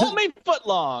thing is... Hold me foot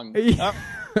long.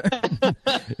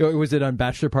 Was it on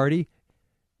Bachelor Party?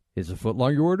 Is a foot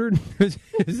long you ordered? Is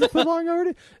a foot long you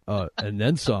ordered? And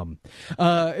then some.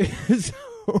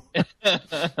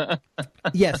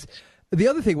 Yes. The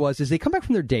other thing is they come back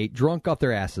from their date drunk off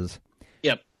their asses.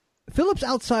 Yep. Philip's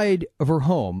outside of her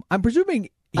home. I'm presuming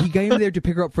he came there to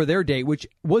pick her up for their date, which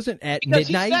wasn't at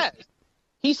midnight.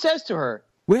 He says to her,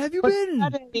 "Where have you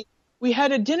been?" We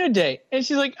had a dinner date. And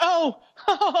she's like, oh,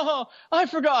 I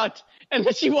forgot. And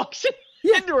then she walks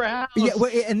into her house. Yeah,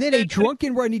 and then a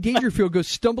drunken Rodney Dangerfield goes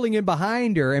stumbling in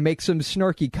behind her and makes some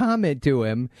snarky comment to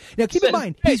him. Now, keep in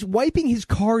mind, he's wiping his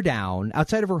car down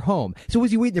outside of her home. So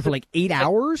was he waiting there for like 8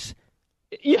 hours?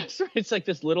 Yes, it's like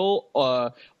this little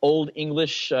old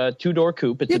English two-door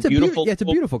coupe. It's a beautiful it's a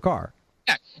beautiful car.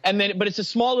 Yeah, but it's a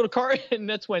small little car, and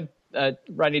that's when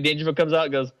Rodney Dangerfield comes out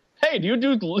and goes, "Hey, do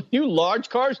you large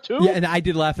cars too?" Yeah, and I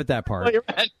did laugh at that part.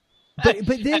 But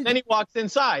then, and then he walks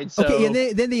inside. So. Okay,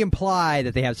 and then they imply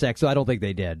that they have sex, so I don't think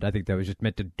they did. I think that was just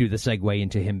meant to do the segue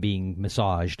into him being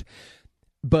massaged.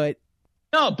 But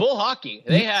no, bull hockey.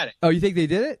 They had it. Oh, you think they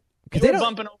did it? They were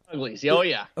bumping old uglies. Oh,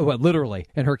 yeah. Well, literally,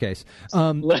 in her case.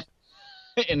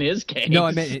 In his case. No,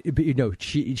 I meant,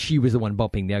 she was the one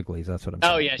bumping the uglies. That's what I'm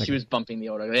saying. Oh, yeah, she was bumping the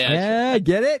old uglies. Yeah,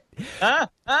 get it?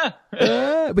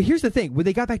 But here's the thing. When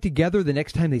they got back together the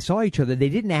next time they saw each other, they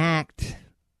didn't act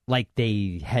like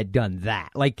they had done that.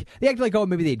 Like, they acted like, oh,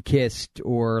 maybe they'd kissed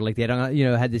or like they had,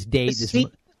 had this date.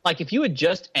 Like, if you had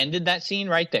just ended that scene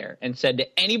right there and said to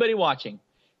anybody watching,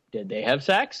 did they have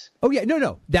sex? Oh, yeah.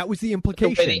 No. That was the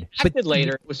implication. The way they acted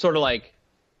later, it was sort of like,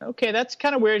 okay, that's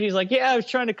kind of weird. He's like, yeah, I was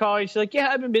trying to call you. She's like, yeah,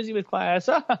 I've been busy with class.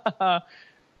 But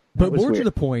more to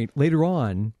the point, later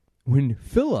on, when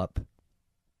Philip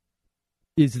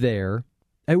is there,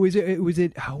 were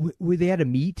they at a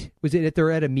meet? Was it that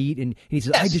they're at a meet and he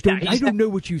says, yes, I don't know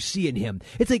what you see in him.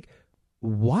 It's like,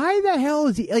 why the hell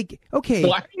is he like?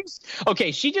 Okay,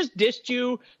 okay. She just dissed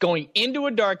you going into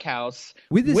a dark house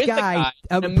with this guy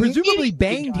presumably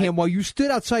banged him while you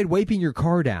stood outside wiping your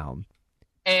car down,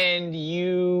 and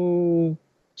you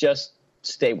just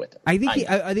stay with him. I think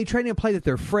are they trying to imply that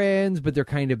they're friends, but they're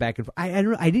kind of back and forth? I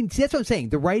don't know. I didn't see. That's what I'm saying.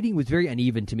 The writing was very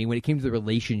uneven to me when it came to the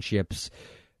relationships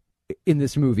in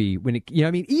this movie. When it,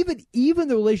 even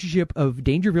the relationship of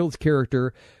Dangerfield's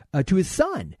character to his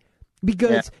son.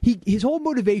 Because his whole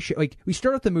motivation, like, we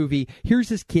start off the movie, here's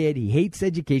this kid, he hates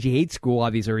education, he hates school,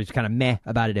 obviously, or he's kind of meh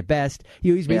about it at best.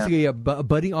 He's basically a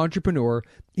budding entrepreneur.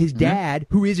 His dad,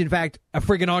 who is, in fact, a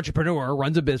friggin' entrepreneur,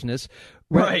 runs a business.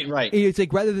 Right. It's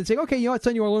like, rather than saying, okay, you know what,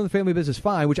 son, you want to learn the family business,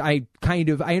 fine, which I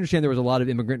understand there was a lot of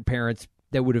immigrant parents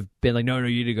that would have been like, no,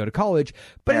 you need to go to college.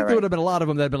 But I think there would have been a lot of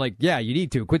them that have been like, yeah, you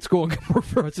need to, quit school and come work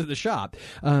for us at the shop.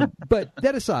 But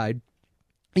that aside,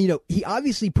 he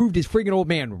obviously proved his friggin' old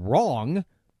man wrong.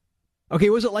 Okay,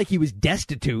 it wasn't like he was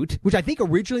destitute, which I think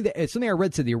originally, something I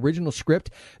read said the original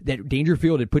script that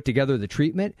Dangerfield had put together, the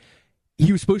treatment,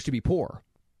 he was supposed to be poor.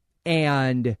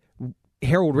 And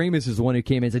Harold Ramis is the one who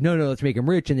came in and said, no, let's make him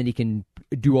rich, and then he can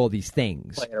do all these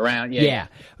things. Play it around, yeah.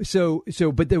 So,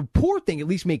 but the poor thing at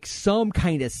least makes some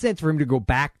kind of sense for him to go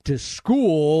back to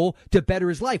school to better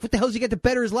his life. What the hell does he get to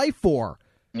better his life for?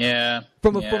 Yeah.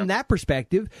 From that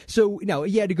perspective. So,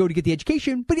 he had to go to get the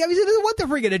education, but he obviously doesn't want the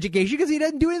friggin' education because he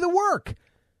doesn't do any of the work.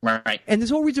 Right. And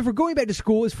this whole reason for going back to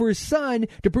school is for his son,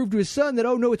 to prove to his son that,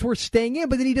 oh, no, it's worth staying in,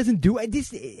 but then he doesn't do it.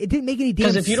 It didn't make any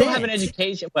damn sense. Because if you don't have an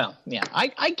education, well, yeah, I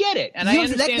get it. And I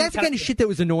understand. That's the kind of shit that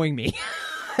was annoying me.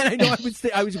 And I know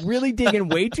I was really digging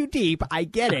way too deep. I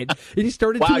get it. It just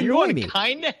started to annoy me. Wow, you're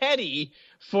kind of heady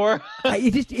for...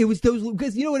 it was those...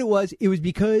 Because you know what it was? It was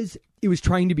because it was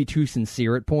trying to be too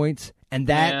sincere at points. And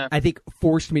that, I think,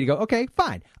 forced me to go, okay,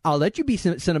 fine. I'll let you be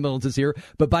sentimental and sincere.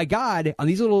 But by God, on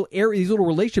these little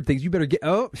relationship things, you better get...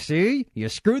 Oh, see? You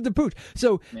screwed the pooch.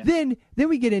 So then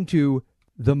we get into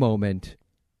the moment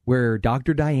where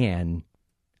Dr. Diane...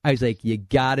 I was like, you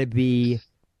gotta be...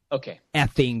 Okay.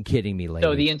 Effing kidding me, lady.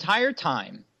 So the entire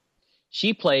time,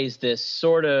 she plays this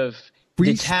sort of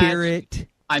free detached, spirit.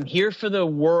 I'm here for the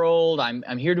world.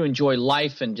 I'm here to enjoy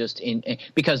life, and just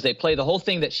because they play the whole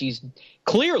thing that she's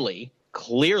clearly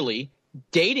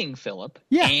dating Philip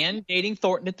and dating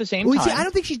Thornton at the same time. See, I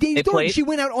don't think she's dating Thornton. She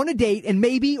went out on a date and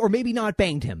maybe or maybe not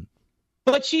banged him.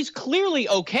 But she's clearly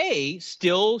okay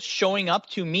still showing up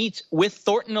to meets with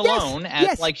Thornton alone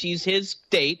as like she's his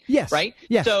date. Yes. Right?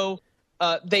 Yes. So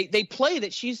they play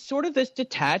that she's sort of this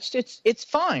detached. It's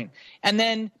fine. And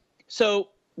then so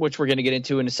which we're going to get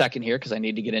into in a second here because I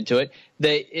need to get into it.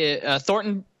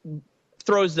 Thornton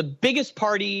throws the biggest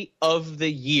party of the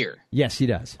year. Yes, he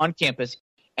does. On campus.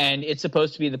 And it's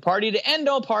supposed to be the party to end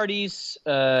all parties.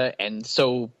 And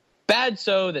so bad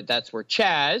so that's where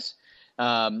Chaz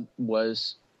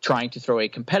was trying to throw a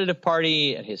competitive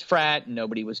party at his frat, and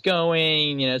nobody was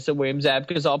going. So William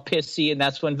Zabka is all pissy, and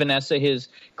that's when Vanessa, his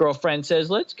girlfriend, says,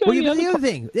 let's go. Well, the other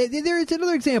thing, there's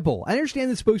another example. I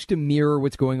understand it's supposed to mirror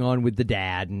what's going on with the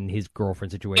dad and his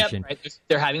girlfriend situation. Yep, right.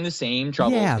 They're having the same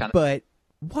trouble. Yeah, but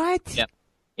what?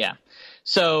 Yeah.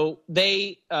 So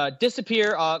they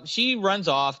disappear. She runs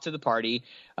off to the party.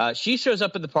 She shows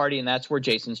up at the party, and that's where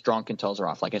Jason's drunk and tells her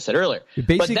off, like I said earlier.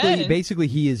 Basically,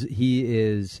 he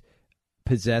is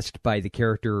possessed by the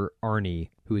character Arnie,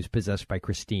 who is possessed by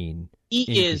Christine.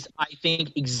 He is, I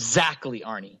think, exactly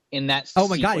Arnie in that Oh,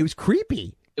 my God, it was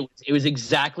creepy. It was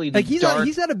exactly the like he's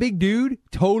not a big dude.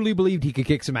 Totally believed he could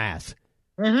kick some ass.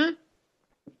 Mm-hmm.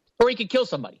 Or he could kill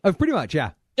somebody. Oh, pretty much,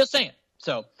 yeah. Just saying.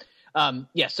 So,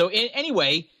 So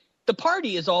anyway, the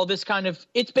party is all this kind of.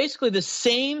 It's basically the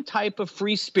same type of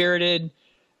free-spirited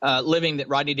living that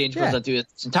Rodney Dangerfield does through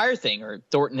this entire thing, or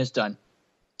Thornton has done.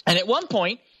 And at one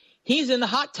point, he's in the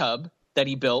hot tub that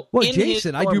he built. Well,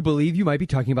 Jason, I do believe you might be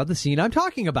talking about the scene I'm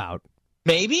talking about.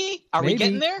 Maybe? Are we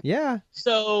getting there? Yeah.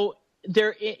 So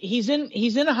he's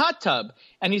in a hot tub,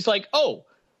 and he's like, "Oh,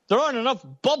 there aren't enough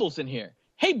bubbles in here.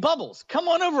 Hey, Bubbles, come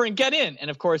on over and get in." And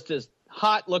of course, this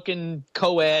hot-looking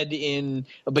co-ed in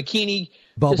a bikini,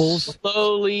 Bubbles,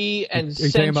 slowly and are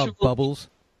you talking about Bubbles?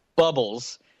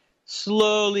 Bubbles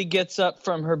slowly gets up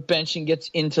from her bench and gets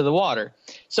into the water.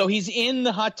 So he's in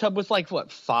the hot tub with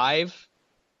 5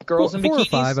 girls in bikinis?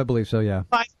 4 or 5, I believe so, yeah.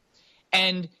 5.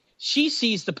 And she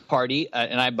sees the party,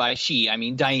 and by she, I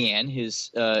mean Diane,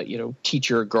 his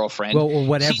teacher girlfriend. Well, or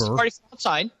whatever. Sees the party from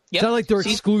outside. Yep. It's not like they're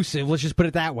exclusive, let's just put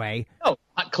it that way. No,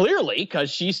 not clearly, because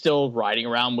she's still riding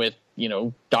around with,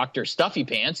 Dr. Stuffy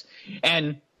Pants.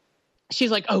 And she's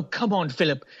like, "Oh, come on,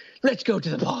 Philip, let's go to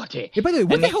the party." Yeah, by the way,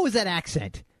 what the hell was that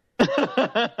accent?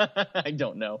 I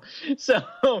don't know. So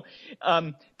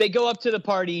they go up to the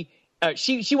party.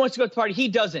 She wants to go to the party. He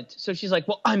doesn't. So she's like,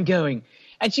 "Well, I'm going."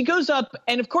 And she goes up,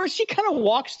 and of course, she kind of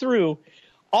walks through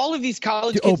all of these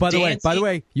college kids. Oh, by the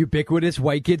way, ubiquitous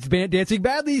white kids dancing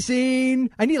badly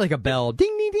scene. I need a bell.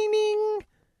 Ding, ding, ding, ding.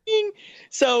 Ding.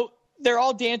 So they're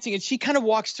all dancing, and she kind of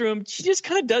walks through them. She just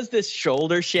kind of does this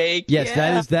shoulder shake.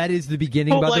 Yes, that is the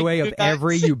beginning, by the way, of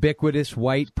every ubiquitous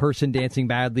white person dancing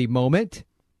badly moment.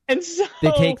 And so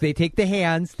they take the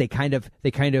hands, they kind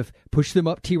of push them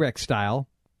up T-Rex style,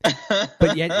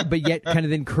 but yet kind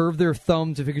of then curve their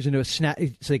thumbs and fingers into a snap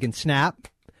so they can snap,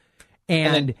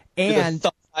 and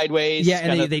thumb sideways. Yeah,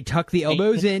 and they tuck the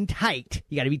elbows in tight.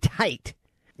 You got to be tight.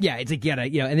 Yeah, it's like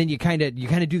and then you kind of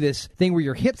do this thing where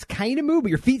your hips kind of move, but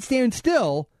your feet stand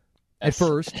still at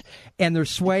first, and they're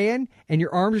swaying, and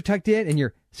your arms are tucked in, and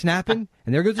you're snapping,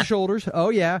 and there goes the shoulders. Oh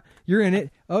yeah, you're in it.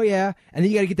 Oh yeah, and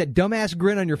then you got to get that dumbass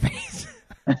grin on your face,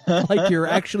 like you're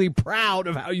actually proud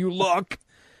of how you look.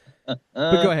 But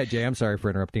go ahead, Jay. I'm sorry for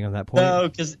interrupting on that point. No,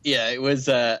 because it was.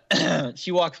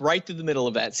 She walks right through the middle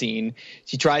of that scene.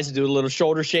 She tries to do a little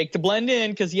shoulder shake to blend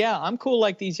in, because I'm cool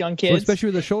like these young kids, especially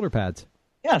with the shoulder pads.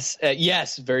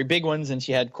 Yes, very big ones. And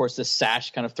she had, of course, this sash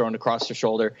kind of thrown across her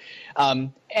shoulder.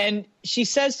 And she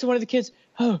says to one of the kids,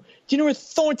 "Oh, do you know where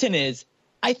Thornton is?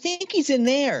 I think he's in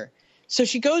there." So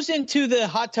she goes into the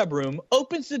hot tub room,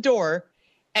 opens the door,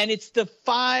 and it's the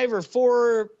 5 or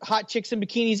 4 hot chicks in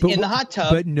bikinis in the hot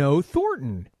tub. But no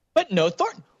Thornton.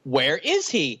 Where is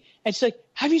he? And she's like,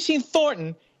 "Have you seen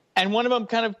Thornton?" And one of them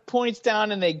kind of points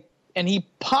down, and he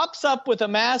pops up with a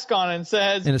mask on and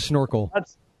says, and a snorkel.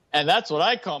 That's what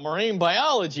I call marine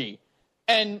biology.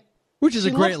 Which is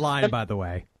a great line, by the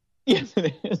way. Yes,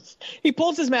 it is. He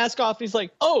pulls his mask off, and he's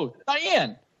like, "Oh,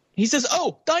 Diane." He says,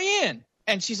 "Oh, Diane."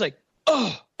 And she's like,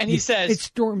 "Oh." And he says, it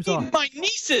storms off. "My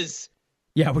nieces."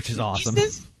 Yeah, which is awesome.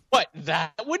 Nieces? What?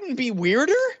 That wouldn't be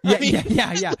weirder? Yeah.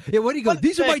 What do you go?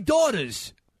 These are my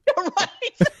daughters.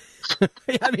 Right.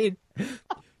 I mean,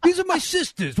 these are my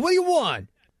sisters. What do you want?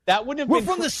 That wouldn't have We're been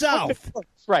from the South.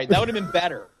 Right. That would have been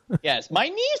better. Yes, my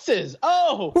nieces.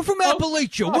 Oh, we're from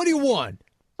Appalachia. What do you want?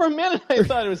 For a minute, I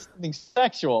thought it was something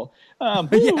sexual.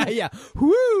 Yeah.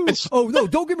 Woo. Oh no,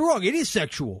 don't get me wrong. It is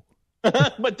sexual,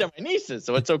 but they're my nieces,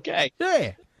 so it's okay.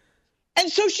 Yeah.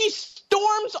 And so she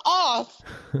storms off,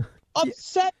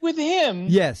 upset with him.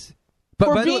 Yes,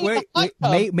 but by the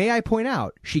way, may I point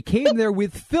out, she came there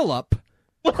with Philip,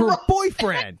 her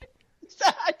boyfriend.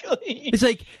 Exactly. It's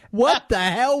like, what the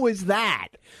hell was that?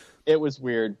 It was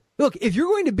weird. Look, if you're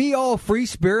going to be all free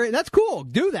spirit, that's cool.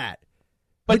 Do that.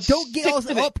 But don't get all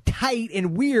uptight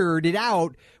and weirded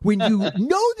out when you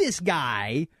know this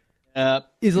guy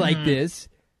is like this.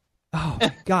 Oh,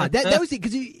 my God. That was it,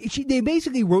 because they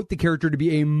basically wrote the character to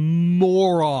be a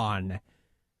moron.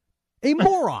 A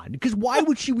moron. Because why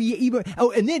would she even...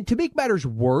 Oh, and then to make matters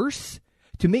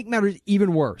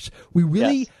even worse,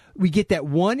 we get that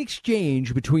one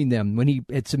exchange between them when he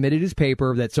had submitted his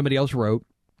paper that somebody else wrote,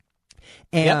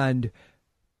 and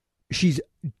she's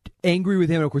angry with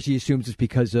him. Of course, he assumes it's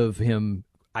because of him.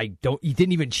 He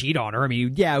didn't even cheat on her. I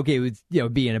mean, yeah, okay, it was,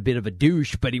 being a bit of a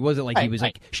douche, but he wasn't like, he was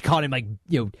like, she caught him like,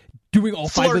 doing all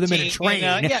five of them in a train.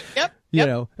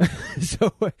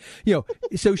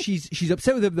 So she's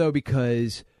upset with him though,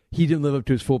 because he didn't live up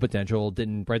to his full potential,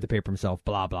 didn't write the paper himself,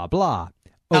 blah, blah, blah.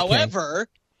 Okay. However,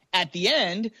 at the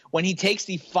end, when he takes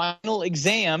the final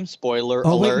exam, spoiler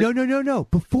alert. Wait, no.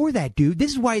 Before that, dude,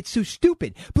 this is why it's so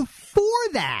stupid. Before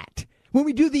that, when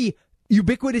we do the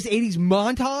ubiquitous 80s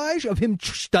montage of him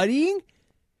studying,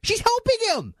 she's helping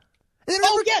him.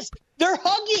 Yes, they're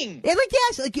hugging. And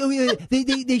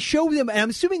they show them, and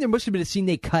I'm assuming there must have been a scene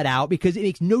they cut out because it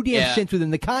makes no damn sense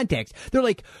within the context. They're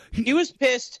like, he was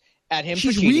pissed at him.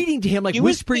 She's for cheating. reading to him, like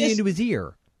whispering into his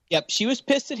ear. Yep, she was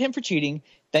pissed at him for cheating.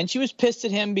 Then she was pissed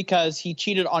at him because he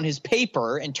cheated on his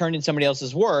paper and turned in somebody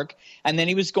else's work. And then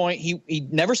he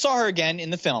never saw her again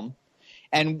in the film,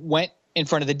 and went in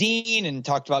front of the dean and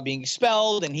talked about being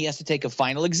expelled, and he has to take a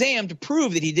final exam to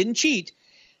prove that he didn't cheat.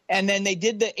 And then they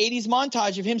did the 80s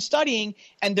montage of him studying,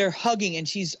 and they're hugging, and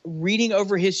she's reading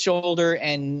over his shoulder,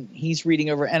 and he's reading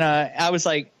over. And I was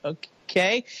like,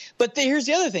 okay. But here's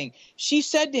the other thing. She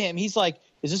said to him, he's like,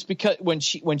 is this because when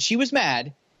she was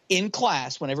mad in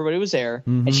class when everybody was there,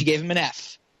 and she gave him an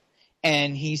F.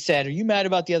 And he said, are you mad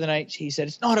about the other night? He said,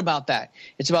 it's not about that.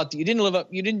 It's about you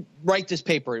didn't write this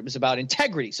paper. It was about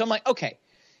integrity. So I'm like, okay.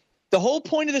 The whole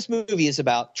point of this movie is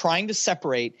about trying to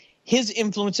separate his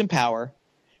influence and power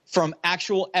from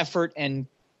actual effort and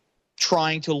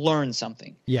trying to learn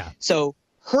something. Yeah. So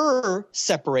her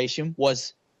separation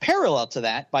was parallel to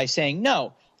that by saying,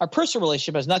 no, our personal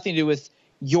relationship has nothing to do with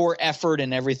your effort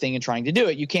and everything and trying to do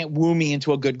it. You can't woo me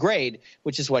into a good grade,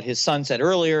 which is what his son said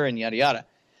earlier, and yada, yada.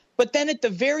 But then at the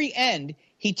very end,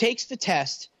 he takes the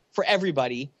test for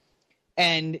everybody,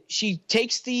 and she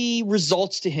takes the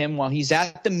results to him while he's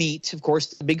at the meet. Of course,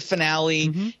 the big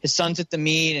finale, his son's at the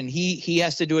meet, and he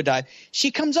has to do a dive. She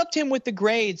comes up to him with the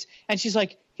grades, and he's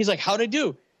like, how'd I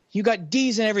do? You got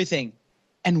D's and everything,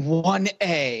 and 1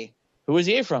 A. Who was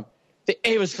the A from? The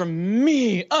A was from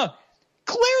me.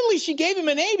 Clearly she gave him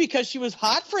an A because she was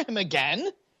hot for him again.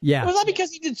 Yeah. It was not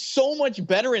because he did so much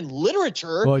better in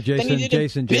literature than he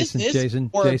did in business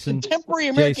or contemporary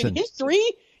American history.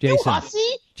 You hussy?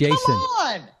 Come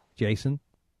on. Jason,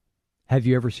 have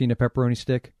you ever seen a pepperoni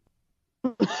stick?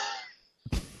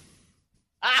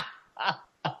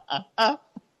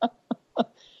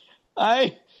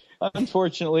 I,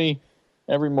 unfortunately,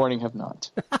 every morning have not.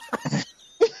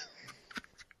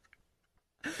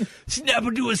 Snap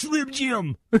into a Slim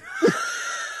Jim.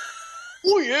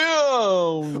 Oh,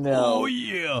 yeah. No. Oh,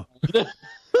 yeah.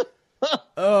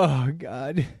 Oh,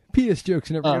 God. P.S. jokes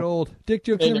never get old. Dick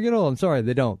jokes never get old. I'm sorry,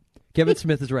 they don't. Kevin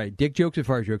Smith is right. Dick jokes and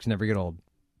fart jokes never get old.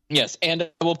 Yes, and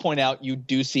I will point out you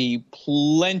do see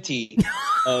plenty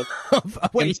of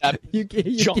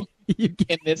junk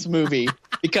in this movie,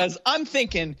 because I'm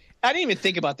thinking – I didn't even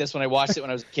think about this when I watched it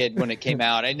when I was a kid when it came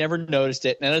out. I never noticed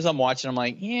it. And as I'm watching, I'm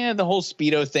like, yeah, the whole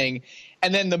Speedo thing.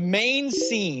 And then the main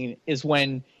scene is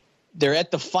when they're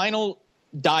at the final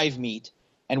dive meet,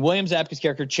 and William Zabka's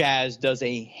character Chaz does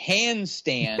a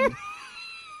handstand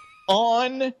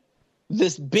on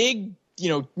this big,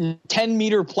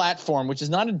 10-meter platform, which is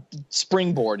not a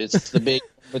springboard. It's the big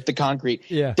with the concrete.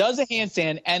 Yeah. Does a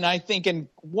handstand, and I'm thinking,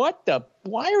 why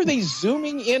are they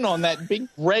zooming in on that big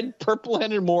red,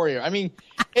 purple-headed warrior? I mean,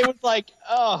 it was like,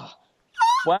 oh,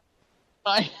 wow.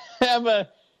 I have a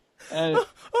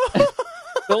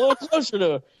little closer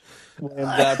to William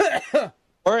Zabka.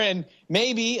 And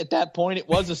maybe at that point it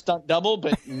was a stunt double,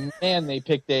 but man, they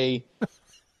picked a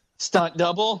stunt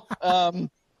double.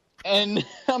 And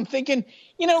I'm thinking,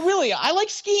 really, I like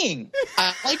skiing.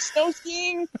 I like snow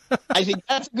skiing. I think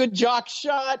that's a good jock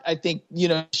shot. I think,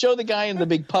 show the guy in the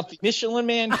big puffy Michelin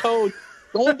Man coat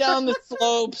going down the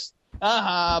slopes.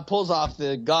 Pulls off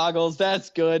the goggles. That's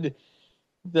good.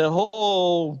 The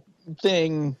whole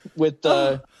thing with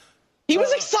he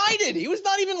was excited. He was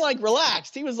not even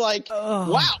relaxed. He was like,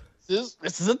 wow, this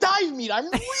is a dive meet. I'm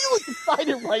really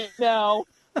excited right now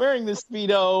wearing this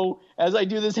Speedo as I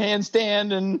do this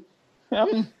handstand and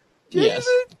yes.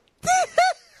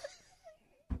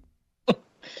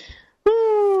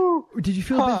 Did you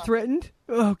feel a bit threatened?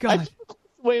 Oh, God.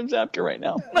 William Zabka right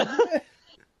now.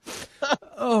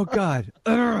 Oh, God.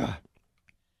 I'm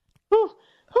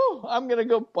going to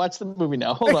go watch the movie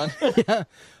now. Hold on. Yeah.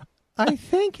 I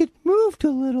think it moved a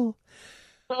little.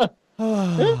 So,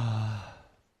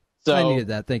 I needed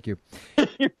that. Thank you.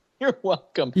 You're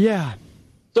welcome. Yeah.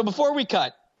 So before we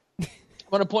cut, I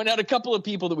want to point out a couple of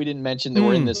people that we didn't mention that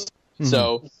were in this.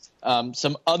 So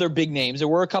some other big names. There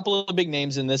were a couple of big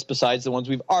names in this besides the ones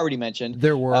we've already mentioned.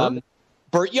 There were.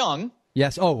 Burt Young.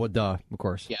 Yes. Oh, well, duh. Of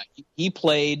course. Yeah. He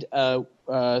played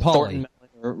Thornton,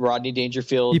 Rodney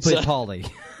Dangerfield. He played Paulie.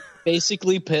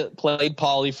 Basically played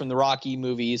Paulie from the Rocky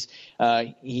movies.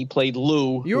 He played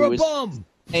Lou. You're a bum.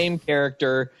 Same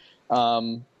character,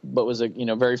 but was a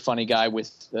very funny guy.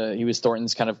 He was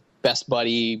Thornton's kind of best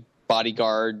buddy,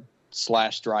 bodyguard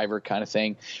 / driver kind of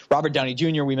thing. Robert Downey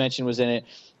Jr. we mentioned was in it.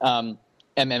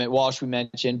 Emmett Walsh we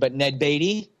mentioned, but Ned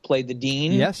Beatty played the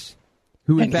dean. Yes,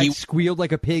 who in fact squealed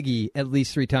like a piggy at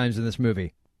least 3 times in this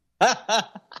movie.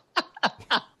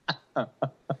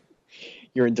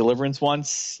 You're in Deliverance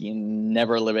once, you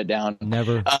never live it down.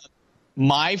 Never.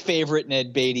 My favorite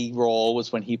Ned Beatty role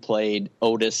was when he played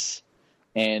Otis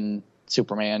in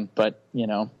Superman, but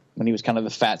when he was kind of the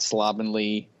fat,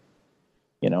 slovenly,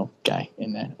 guy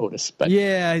in that Otis. But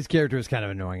yeah, his character was kind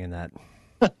of annoying in that.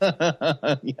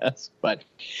 Yes,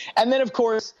 and then of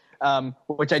course,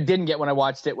 which I didn't get when I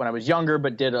watched it when I was younger,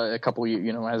 but did a couple,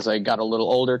 as I got a little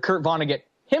older. Kurt Vonnegut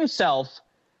himself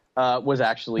was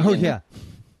actually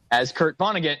as Kurt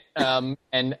Vonnegut,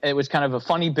 and it was kind of a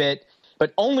funny bit,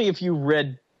 but only if you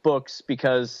read books,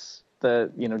 because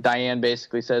Diane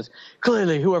basically says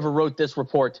clearly whoever wrote this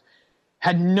report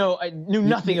knew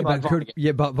nothing about Vonnegut.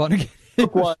 About Vonnegut. The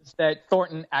book was that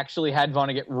Thornton actually had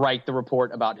Vonnegut write the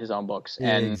report about his own books.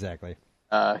 And, exactly.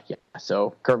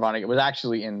 So Kurt Vonnegut was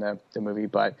actually in the movie,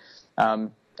 but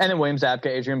and then William Zabka,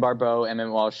 Adrian Barbeau,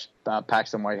 Emmett Walsh,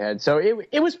 Paxton Whitehead. So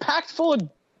it was packed full of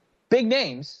big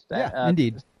names.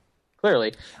 Indeed.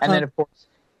 Clearly. And then, of course,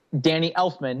 Danny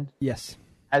Elfman. Yes.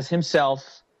 As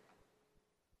himself.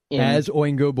 As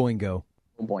Oingo Boingo.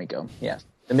 Boingo, yes.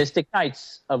 The Mystic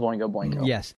Knights of Oingo Boingo.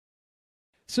 Yes.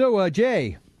 So,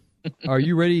 Jay, are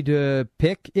you ready to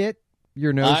pick it?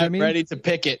 Your nose, I'm ready to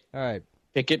pick it. All right.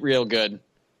 Pick it real good.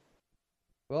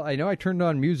 Well, I know I turned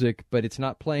on music, but it's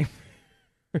not playing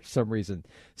for some reason.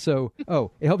 So,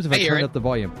 it helps if I turn up the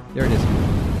volume. There it is.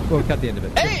 We'll cut the end of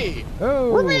it. Hey!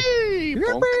 Oh!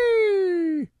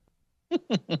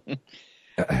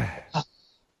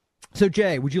 So,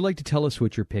 Jay, would you like to tell us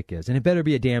what your pick is? And it better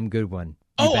be a damn good one.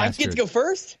 I get to go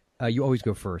first? You always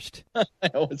go first. I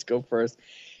always go first.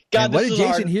 God, what did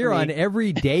Jason hear on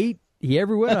every date he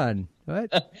ever went on?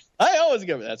 What? I always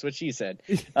go. That's what she said.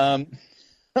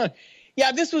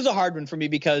 Yeah, this was a hard one for me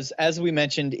because, as we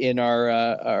mentioned in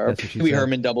our Pee Wee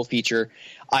Herman double feature,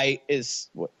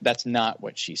 that's not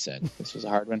what she said. This was a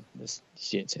hard one.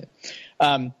 She didn't say it.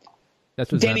 That's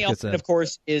what Danny Elfman, of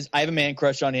course, I have a man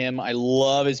crush on him. I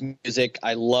love his music.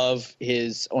 I love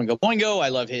his Oingo Boingo. I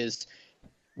love his.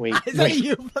 Wait, is that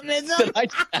euphemism? Did I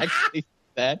actually say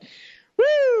that?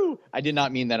 Woo! I did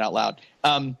not mean that out loud.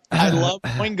 I love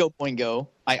Oingo Boingo.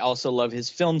 I also love his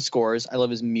film scores. I love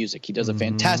his music. He does a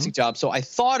fantastic job. So I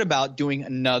thought about doing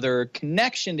another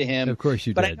connection to him. Of course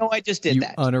you did. But I know I just did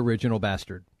that. You unoriginal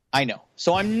bastard. I know.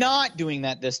 So I'm not doing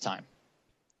that this time.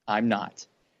 I'm not.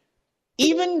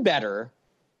 Even better,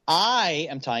 I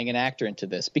am tying an actor into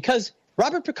this because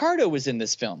Robert Picardo was in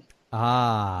this film.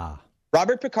 Ah.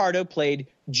 Robert Picardo played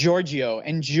Giorgio,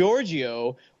 and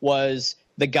Giorgio was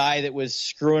the guy that was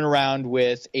screwing around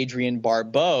with Adrienne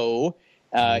Barbeau,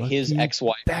 his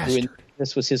ex-wife.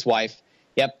 This was his wife.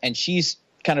 Yep, and she's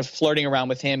kind of flirting around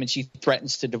with him, and she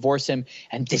threatens to divorce him,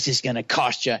 and this is going to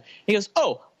cost you. He goes,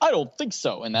 "Oh, I don't think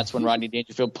so." And that's when Rodney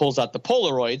Dangerfield pulls out the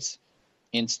Polaroids,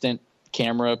 instant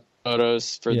camera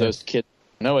photos for those kids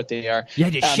who know what they are. You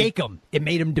had to shake them. It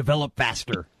made them develop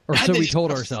faster, or so we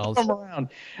told ourselves. Around.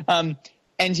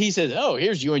 And he says, "Oh,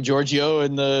 here's you and Giorgio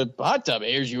in the hot tub.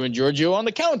 Here's you and Giorgio on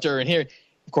the counter." And here,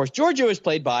 of course, Giorgio is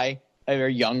played by a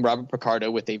very young Robert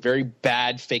Picardo with a very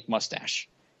bad fake mustache.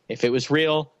 If it was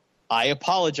real, I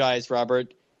apologize,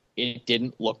 Robert. It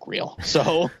didn't look real.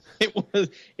 So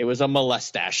it was a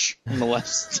molestache.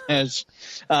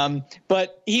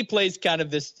 But he plays kind of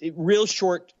this real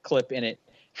short clip in it.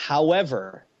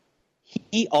 However,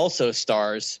 he also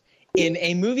stars in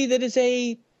a movie that is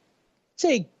a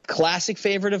classic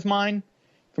favorite of mine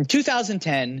from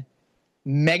 2010,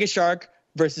 Mega Shark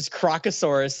versus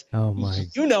Crocosaurus. Oh my!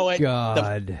 You know it.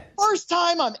 God. The first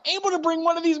time I'm able to bring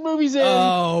one of these movies in.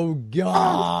 Oh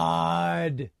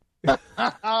God.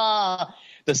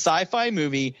 The the sci-fi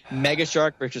movie Mega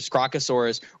Shark versus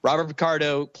Crocosaurus. Robert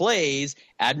Picardo plays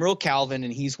Admiral Calvin,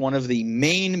 and he's one of the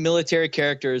main military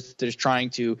characters that is trying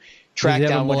to track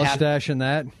down what happened. Mustache in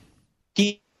that?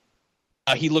 He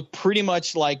looked pretty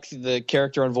much like the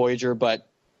character on Voyager, but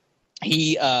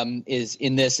he is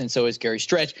in this, and so is Gary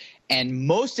Stretch. And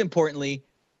most importantly,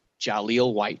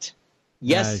 Jaleel White.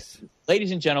 Yes, nice.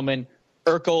 Ladies and gentlemen,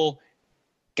 Urkel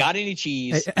got any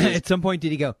cheese. At some point,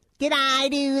 did he go, "Did I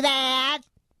do that?"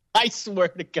 I swear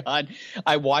to God,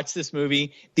 I watched this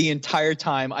movie the entire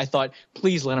time. I thought,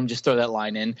 please let him just throw that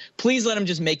line in. Please let him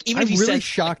just make. Even I'm if he really says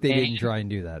shocked they didn't try and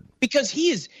do that, because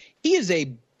he is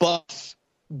a buff,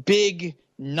 big,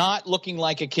 not looking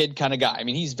like a kid kind of guy. I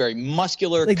mean, he's very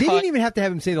muscular. Like, they didn't even have to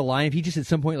have him say the line. If he just at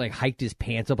some point like hiked his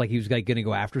pants up, like he was like going to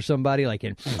go after somebody, like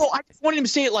in. Oh, I just wanted him to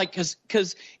say it like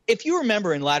because if you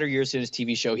remember in latter years in his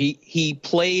TV show, he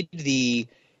played the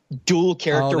dual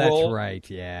character role. Oh, that's right.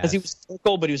 Yeah, because he was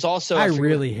Urkel, but he was also. I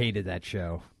really hated that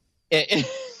show.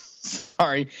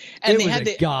 Sorry, and it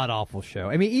was a god awful show.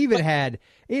 I mean, even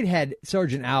had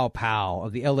Sergeant Al Powell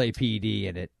of the LAPD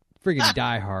in it, friggin'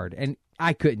 Die Hard, and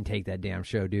I couldn't take that damn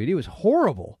show, dude. It was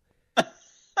horrible.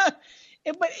 But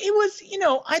it was,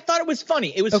 I thought it was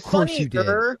funny. It was of course funny. You did.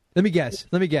 Let me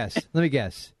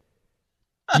guess.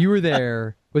 You were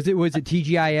there. Was it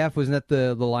TGIF? Wasn't that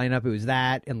the lineup? It was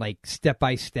that and like Step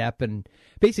by Step and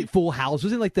basic Full House.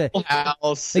 Wasn't like the Full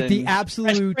House, like the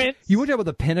absolute. You want to talk about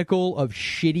the pinnacle of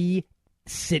shitty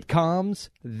sitcoms?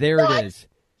 There it is.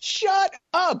 Shut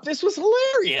up! This was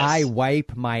hilarious. I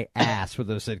wipe my ass for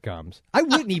those sitcoms. I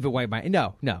wouldn't even wipe my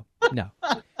no.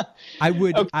 I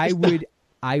would. Okay.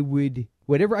 I would.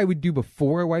 Whatever I would do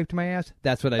before I wiped my ass,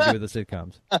 that's what I do with the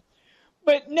sitcoms.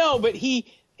 But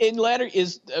he in latter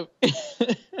is.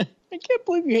 I can't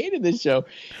believe you hated this show.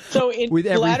 So with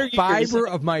every latter fiber years,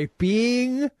 of my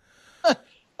being.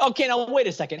 Okay, now wait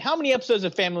a second. How many episodes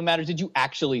of Family Matters did you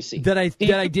actually see? That I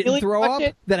didn't throw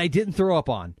up. That I didn't throw up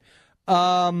on.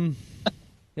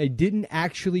 I didn't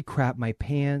actually crap my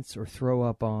pants or throw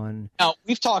up on. Now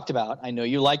we've talked about. I know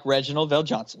you like Reginald Vell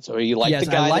Johnson, so you like the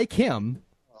guy. I like him.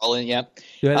 Yep.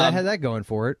 Yeah, that had that going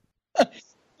for it.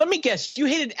 Let me guess. You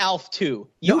hated Alf too.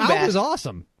 Alf was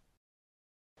awesome.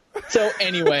 So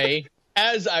anyway,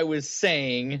 as I was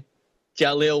saying,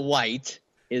 Jaleel White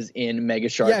is in Mega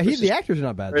Shark. Yeah, the actor's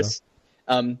not bad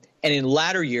though. And in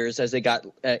latter years, as they got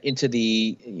into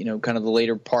the kind of the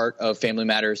later part of Family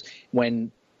Matters,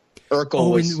 when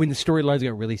Urkel was when the storylines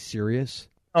got really serious.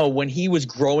 Oh, when he was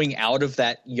growing out of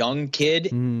that young kid,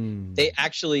 they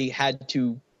actually had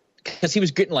to, because he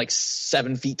was getting like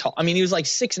 7 feet tall. I mean, he was like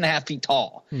 6.5 feet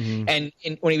tall, and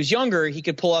when he was younger, he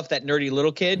could pull off that nerdy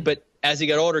little kid. But as he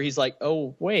got older, he's like,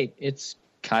 oh wait, it's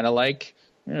kind of like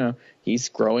he's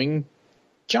growing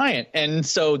giant, and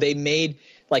so they made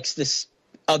like this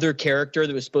other character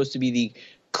that was supposed to be the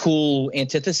cool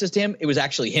antithesis to him. It was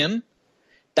actually him.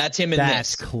 That's him in this.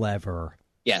 That's clever.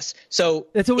 Yes. So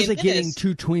it's almost like getting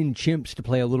two twin chimps to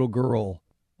play a little girl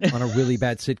on a really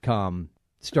bad sitcom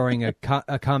starring a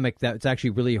comic that's actually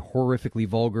really horrifically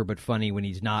vulgar but funny when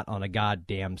he's not on a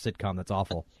goddamn sitcom that's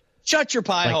awful. Shut your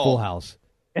pie like hole. Full House.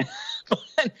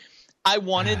 I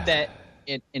wanted that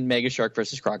in Mega Shark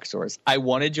versus Crocosaurus. I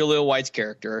wanted Jaleel White's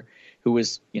character, who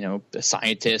was, a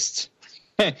scientist.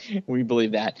 We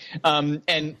believe that.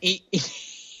 And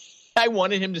I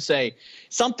wanted him to say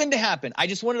something to happen. I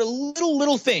just wanted a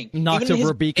little thing. Knocks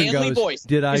over a beacon and goes, voice.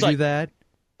 Did I do that?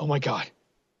 Oh my God.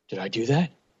 Did I do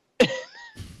that?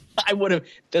 I would have.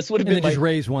 This would have been. Just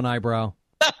raise one eyebrow.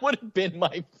 That would have been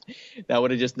that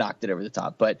would have just knocked it over the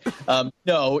top. But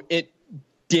no, it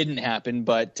didn't happen.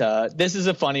 But this is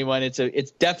a funny one.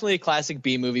 It's definitely a classic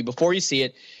B movie. Before you see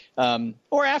it,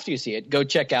 or after you see it, go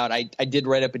check out. I did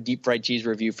write up a deep fried cheese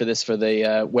review for the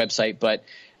website, but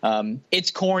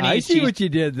it's corny. I see what you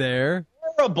did there.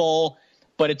 Terrible,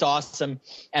 but it's awesome.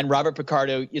 And Robert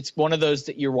Picardo, it's one of those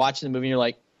that you're watching the movie and you're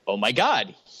like, oh my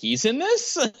God, he's in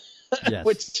this? Yes.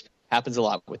 Which happens a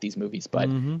lot with these movies. But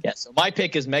yeah, so my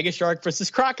pick is Mega Shark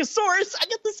versus Crocosaurus. I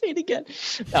get to say it again.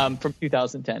 From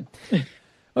 2010.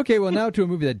 Okay, well, now to a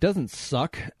movie that doesn't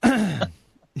suck. Which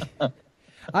I'm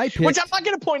not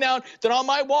going to point out that on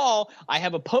my wall I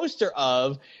have a poster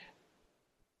of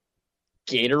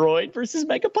Gatoroid versus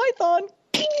Megapython.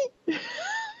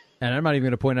 And I'm not even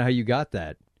going to point out how you got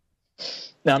that.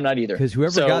 No, I'm not either. Because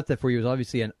whoever got that for you was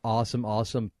obviously an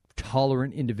awesome,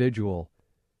 tolerant individual.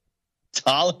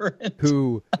 Tolerant?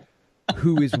 Who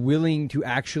is willing to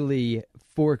actually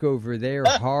fork over their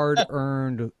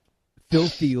hard-earned,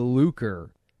 filthy lucre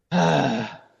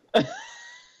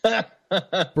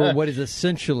for what is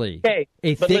essentially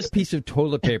a thick piece of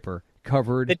toilet paper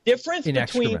covered in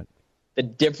excrement. the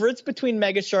difference between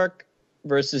Mega Shark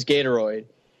versus Gatoroid,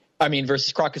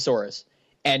 versus Crocosaurus,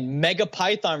 and Mega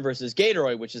Python versus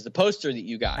Gatoroid, which is the poster that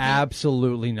you got.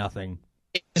 Absolutely nothing.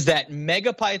 Is that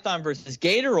Mega Python versus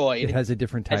Gatoroid? It has a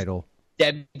different title.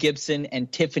 Deb Gibson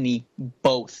and Tiffany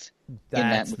both.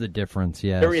 That's the difference,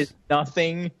 yes. There is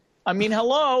nothing.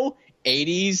 Hello,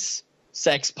 80s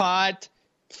sex pot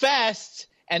fest,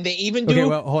 and they even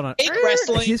do hold on.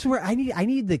 wrestling. This is where I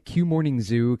need the Q Morning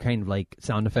Zoo kind of like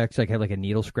sound effects. Like I have like a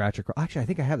needle scratch across. Actually, I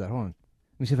think I have that. Hold on.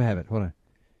 Let me see if I have it. Hold on.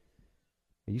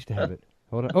 I used to have it.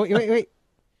 Hold on. Oh, wait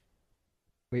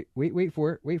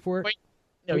for it. Wait for it. Wait.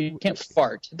 No, you can't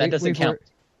fart. That doesn't count.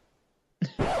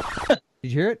 Did you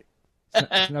hear it?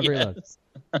 It's not very loud.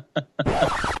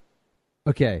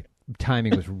 Okay.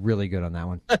 Timing was really good on that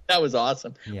one. That was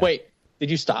awesome. Yeah. Wait, did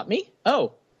you stop me?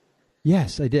 Oh.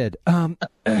 Yes, I did.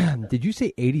 Did you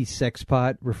say 80s sex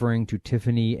pot referring to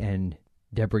Tiffany and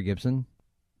Deborah Gibson?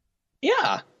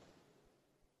 Yeah.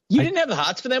 You didn't have the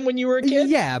hots for them when you were a kid?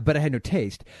 Yeah, but I had no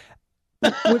taste.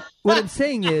 What I'm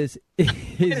saying is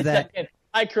that...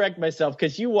 I correct myself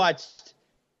because you watched...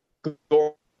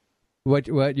 What?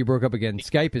 You broke up again.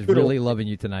 Skype is really loving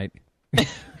you tonight.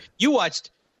 You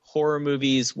watched horror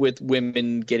movies with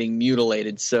women getting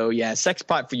mutilated. So, yeah, sex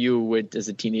pot for you as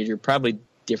a teenager, probably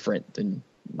different than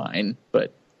mine,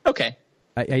 but okay.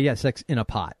 Yeah, sex in a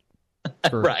pot.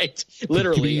 Right.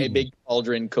 Literally a big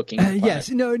cauldron cooking. Yes.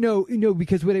 No,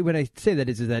 because when I say that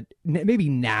is that maybe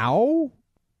now,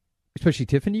 especially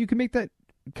Tiffany, you can make that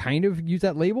kind of use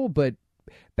that label, but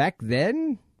back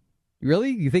then,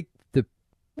 really? You think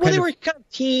they were kind of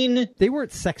teen. They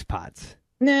weren't sex pots.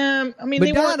 Nah,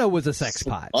 Madonna was a sex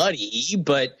pot. Slutty,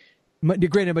 but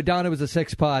granted, Madonna was a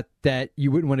sex pot that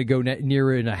you wouldn't want to go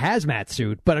near in a hazmat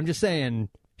suit. But I'm just saying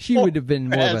she would have been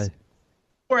more of a.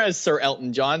 Or as Sir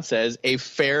Elton John says, a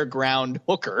fairground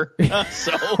hooker.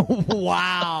 So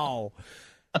wow,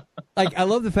 I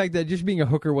love the fact that just being a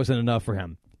hooker wasn't enough for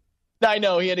him. I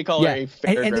know he had to call her a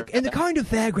fairground. And the kind of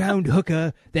fairground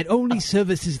hooker that only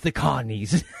services the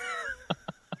carnies.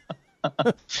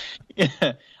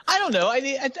 Yeah. I don't know.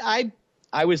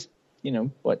 I was,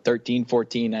 13,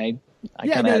 14.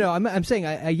 I'm saying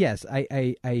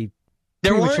I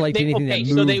pretty much liked anything that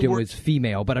moved and was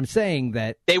female, but I'm saying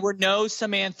that they were no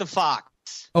Samantha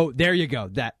Fox. Oh, there you go.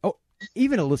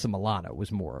 Even Alyssa Milano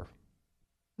was more.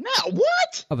 No,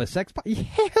 what? Of a sex pot?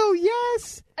 Hell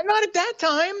yes. I'm not at that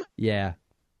time. Yeah.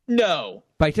 No.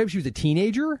 By the time she was a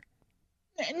teenager?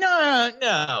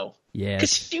 No. Yeah.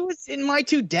 Because she was in My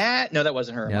Two Dads. No, that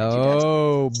wasn't her.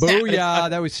 No. Booyah.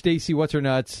 That was Stacy What's Her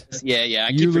Nuts. Yeah.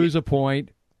 You lose a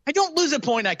point. I don't lose a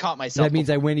point. I caught myself. That means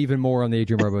I win even more on the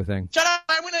Adrian Barbeau thing. Shut up.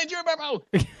 I win Adrian Barbeau.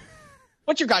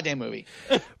 What's your goddamn movie?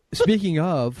 Speaking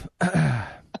of,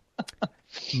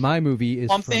 my movie is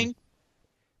Something?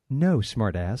 No,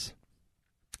 smartass.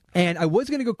 And I was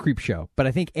going to go Creepshow, but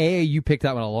I think you picked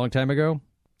that one a long time ago.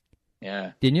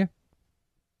 Yeah. Didn't you?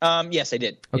 Yes, I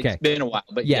did. Okay. It's been a while,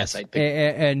 but yes I picked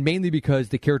it. And mainly because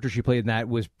the character she played in that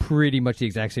was pretty much the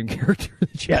exact same character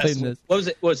that she played in this. What was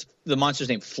it? Was the monster's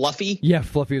name Fluffy? Yeah,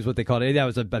 Fluffy was what they called it. That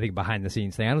was I think behind the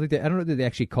scenes thing. I don't know that they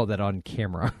actually called that on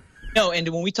camera. No, and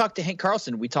when we talked to Hank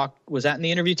Carlson, was that in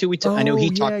the interview too? I know he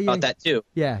talked about that too.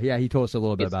 Yeah, he told us a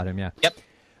little bit about him. Yeah. Yep.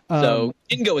 So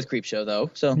didn't go with Creepshow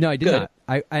though. So no, I did not.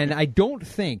 I don't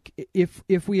think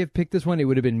if we have picked this one, it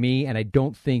would have been me, and I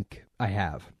don't think I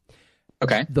have.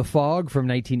 Okay. The Fog from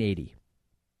 1980.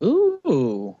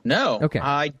 Ooh, no. Okay.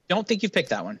 I don't think you've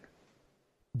picked that one.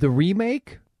 The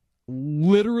remake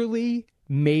literally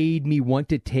made me want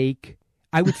to take,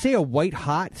 I would say, a white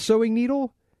hot sewing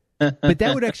needle, but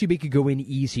that would actually make it go in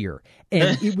easier.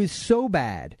 And it was so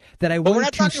bad that I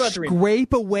wanted to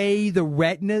scrape away the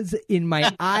retinas in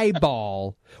my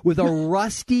eyeball with a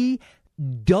rusty,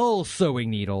 dull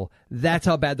sewing needle. That's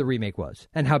how bad the remake was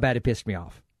and how bad it pissed me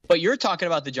off. But you're talking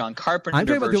about the John Carpenter I'm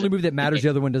talking about the only movie that matters. The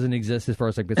other one doesn't exist as far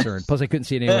as I'm concerned. Plus, I couldn't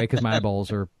see it anyway because my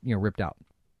eyeballs are ripped out.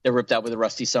 They're ripped out with a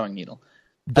rusty sewing needle.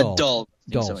 Dull.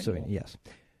 A dull sewing needle. Yes.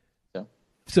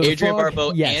 So Adrian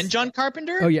Barbeau and John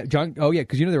Carpenter? Oh, yeah.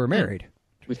 Because they were married.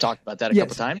 We've talked about that a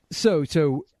couple times.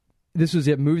 So this was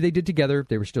a movie they did together.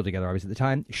 They were still together, obviously, at the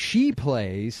time. She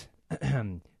plays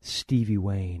Stevie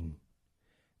Wayne,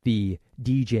 the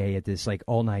DJ at this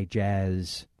all-night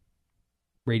jazz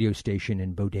radio station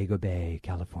in Bodega Bay,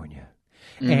 California.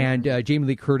 And Jamie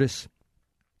Lee Curtis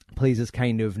plays this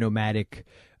kind of nomadic,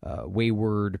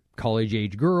 wayward,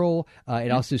 college-age girl.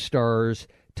 It also stars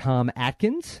Tom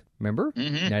Atkins, remember?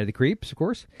 Night of the Creeps, of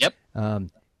course. Yep.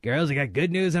 Girls, I got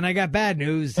good news and I got bad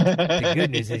news. The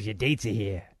good news is your dates are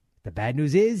here. The bad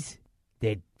news is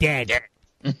they're dead.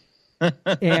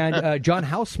 And John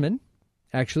Houseman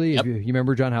Actually, if you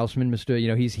remember John Houseman,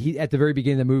 he at the very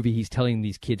beginning of the movie, he's telling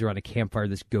these kids around a campfire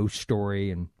this ghost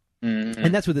story, and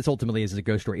that's what this ultimately is a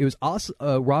ghost story. It was also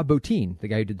Rob Bottin, the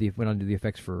guy who went on to do the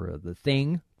effects for The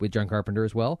Thing with John Carpenter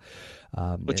as well.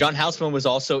 But John Houseman was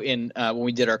also in when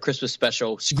we did our Christmas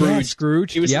special, Scrooge. Yeah,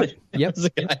 Scrooge. He was yep.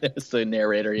 the guy that was the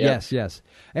narrator. Yeah. Yes.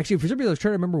 Actually, for some reason, I was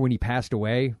trying to remember when he passed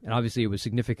away, and obviously it was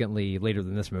significantly later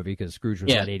than this movie because Scrooge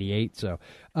was about 88. So,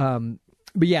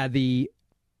 but yeah, the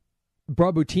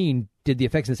Rob Bottin did the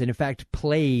effects in this, and in fact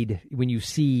played, when you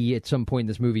see at some point in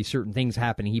this movie certain things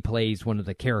happening, he plays one of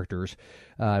the characters.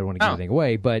 I don't want to give anything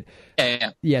away, but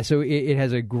so it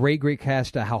has a great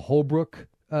cast. Hal Holbrook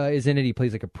is in it. He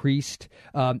plays like a priest.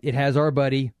 It has our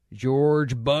buddy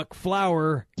George Buck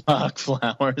Flower. Buck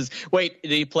Flowers. Wait,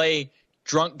 did he play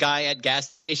drunk guy at gas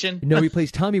station? No, he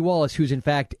plays Tommy Wallace, who's in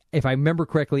fact, if I remember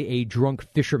correctly, a drunk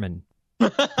fisherman.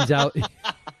 He's out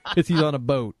because he's on a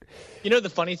boat. You know, the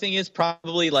funny thing is,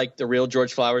 probably like the real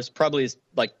George Flowers probably is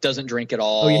like doesn't drink at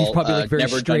all. Oh, yeah, he's probably like very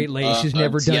straight laced. He's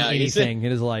never done anything in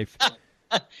his life.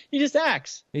 He just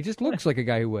acts. He just looks like a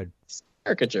guy who would.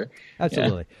 Caricature.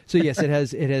 Absolutely. Yeah. So yes, it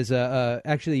has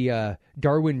actually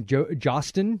Darwin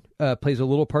Jostin plays a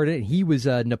little part in it. And he was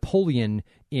Napoleon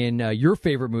in your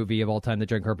favorite movie of all time that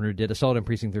John Carpenter did, Assault on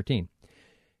Precinct 13.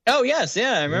 Oh yes,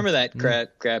 yeah, I remember that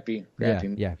crappy.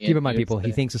 Yeah. Keep in mind, people,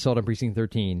 he thinks Assault on Precinct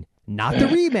 13, not the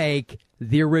remake,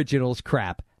 the original's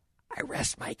crap. I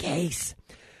rest my case.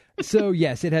 So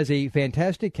yes, it has a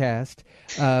fantastic cast.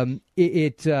 I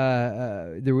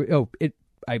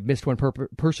missed one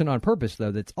person on purpose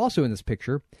though. That's also in this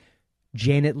picture.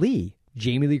 Janet Leigh,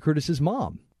 Jamie Lee Curtis's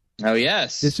mom. Oh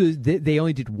yes, this was they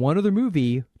only did one other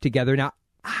movie together. Now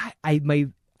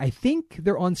I think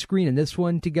they're on screen in this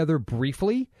one together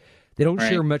briefly. They don't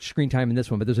share much screen time in this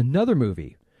one, but there's another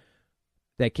movie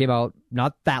that came out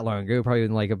not that long ago, probably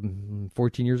like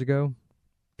 14 years ago,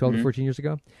 12 to 14 years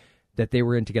ago, that they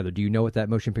were in together. Do you know what that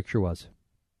motion picture was?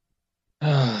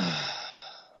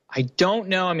 I don't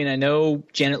know. I mean, I know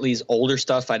Janet Leigh's older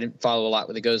stuff. I didn't follow a lot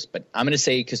with it goes, but I'm going to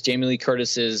say because Jamie Lee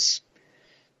Curtis's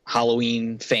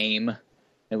Halloween fame,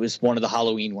 it was one of the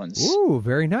Halloween ones. Ooh,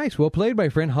 very nice. Well played, my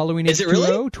friend. Halloween H2O,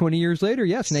 really? 20 years later.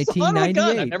 Yes, 1998. Oh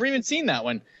my God, I've never even seen that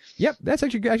one. Yep, that's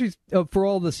actually for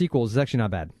all the sequels, it's actually not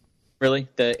bad. Really?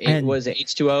 Was it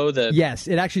H2O? Yes,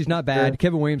 it actually is not bad.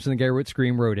 Kevin Williamson, the guy who wrote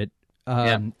Scream, wrote it.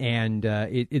 And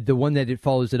the one that it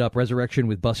follows it up, Resurrection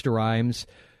with Busta Rhymes,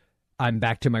 I'm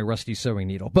back to my rusty sewing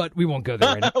needle. But we won't go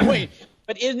there right now. Wait,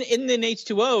 but in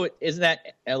H2O, isn't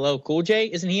that LL Cool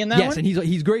J? Isn't he in that one? Yes, and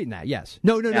he's great in that, yes.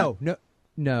 No.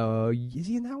 Is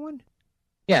he in that one?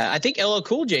 Yeah, I think LL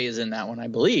Cool J is in that one, I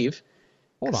believe.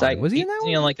 Hold on, was he in that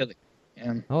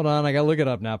one? Hold on, I gotta look it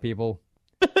up now, people.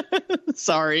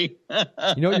 Sorry. You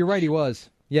know what? You're right. He was.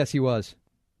 Yes, he was.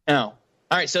 Oh, all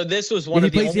right. So this was one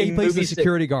of the only he plays the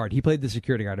security guard. He played the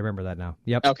security guard. I remember that now.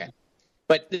 Yep. Okay,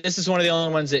 but this is one of the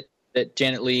only ones that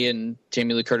Janet Leigh and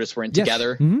Jamie Lee Curtis were in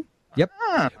together. Mm-hmm. Yep.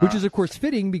 Which is of course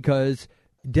fitting because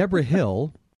Deborah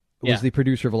Hill was the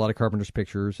producer of a lot of Carpenter's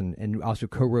pictures and also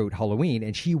co-wrote Halloween,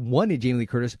 and she wanted Jamie Lee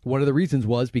Curtis. One of the reasons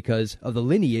was because of the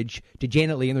lineage to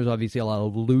Janet Leigh, and there's obviously a lot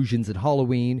of allusions in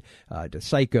Halloween to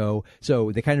Psycho,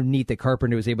 so they kind of neat that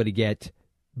Carpenter was able to get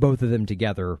both of them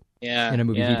together in a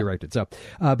movie he directed. So,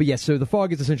 but yes, so The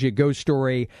Fog is essentially a ghost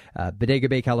story. Bodega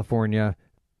Bay, California.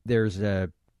 There's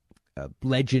a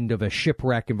legend of a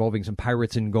shipwreck involving some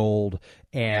pirates and gold,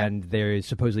 and they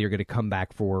supposedly are going to come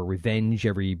back for revenge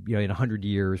every in 100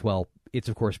 years. Well, it's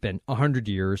of course been 100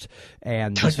 years,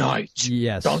 and tonight,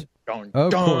 yes, of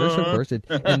course,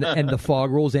 and the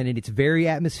fog rolls in, and it's very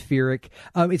atmospheric.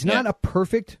 It's not a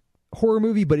perfect horror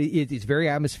movie, but it's very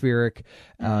atmospheric,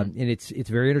 and it's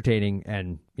very entertaining,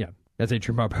 and that's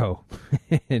Adrian Barbeau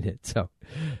in it. So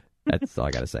that's all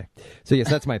I got to say. So yes,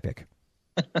 that's my pick.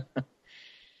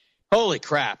 Holy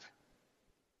crap.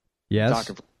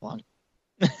 Yes. Long.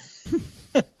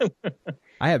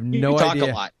 I have no idea. Talk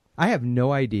a lot. I have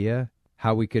no idea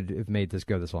how we could have made this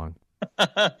go this long.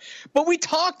 But we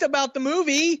talked about the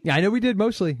movie. Yeah, I know we did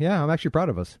mostly. Yeah, I'm actually proud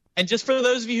of us. And just for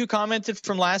those of you who commented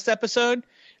from last episode,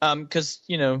 because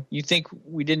you think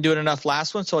we didn't do it enough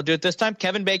last one, so I'll do it this time.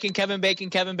 Kevin Bacon. Kevin Bacon's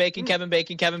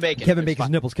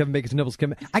nipples.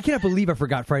 I cannot believe I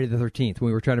forgot Friday the 13th when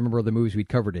we were trying to remember all the movies we'd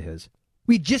covered of his.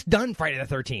 We'd just done Friday the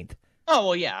 13th. Oh,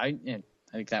 well, yeah. I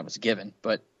think that was a given,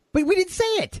 but we didn't say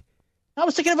it. I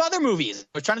was thinking of other movies.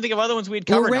 I was trying to think of other ones we'd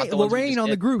covered. Lorraine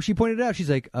on the group, she pointed it out. She's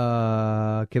like,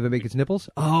 Kevin Bacon's nipples?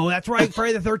 Oh, that's right,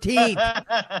 Friday the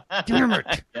 13th. Damn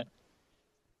it.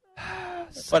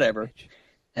 Whatever.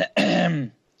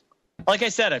 Like I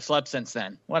said, I've slept since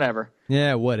then. Whatever.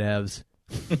 Yeah, whatevs.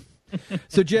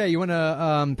 So, Jay, you want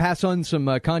to pass on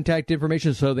some contact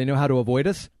information so they know how to avoid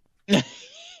us?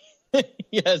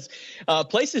 Yes.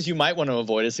 Places you might want to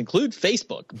avoid us include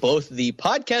Facebook, both the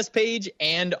podcast page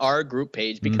and our group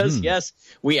page, because, yes,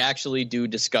 we actually do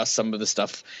discuss some of the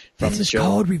stuff from the show. This is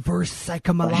called reverse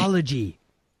psychomology.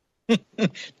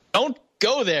 Don't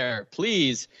go there,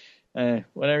 please.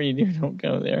 Whatever you do, don't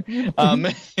go there.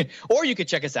 Or you could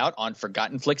check us out on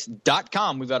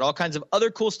ForgottenFlix.com. We've got all kinds of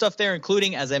other cool stuff there,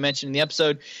 including, as I mentioned in the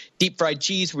episode, Deep Fried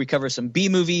Cheese, where we cover some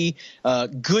B-movie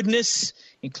goodness,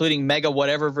 including Mega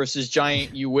Whatever versus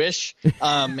Giant You Wish.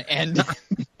 And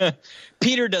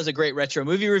Peter does a great retro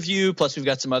movie review. Plus, we've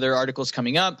got some other articles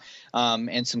coming up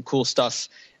and some cool stuff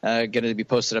going to be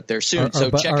posted up there soon.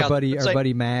 So check out our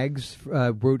buddy Mags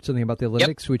wrote something about the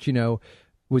Olympics, which,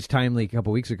 was timely a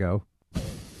couple weeks ago.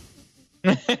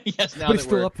 Yes, now but it's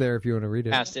still up there if you want to read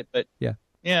it. Past it, but yeah.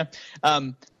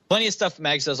 Plenty of stuff.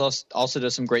 Mags also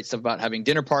does some great stuff about having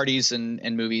dinner parties and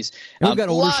movies. And we've got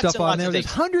older stuff on there. There's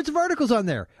hundreds of articles on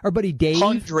there. Our buddy Dave.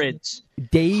 Hundreds.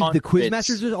 Dave, the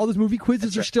Quizmasters, all those movie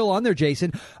quizzes are still on there,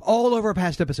 Jason. All over our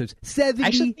past episodes.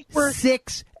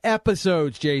 76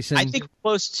 episodes, Jason. I think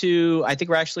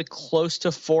we're actually close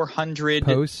to 400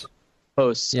 posts.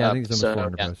 Yeah, I think it's almost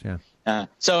 400 posts, yeah.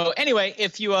 So anyway,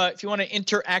 if you want to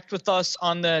interact with us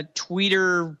on the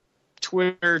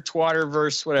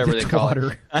Twatterverse, whatever they call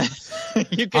it,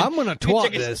 I'm going to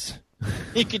twat this.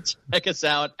 You can check us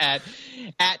out at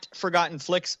Forgotten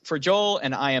Flicks for Joel,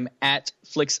 and I am at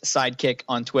Flicks Sidekick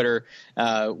on Twitter.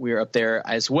 We're up there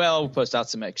as well. We post out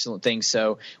some excellent things.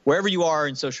 So wherever you are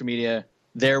in social media,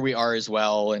 there we are as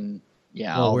well. And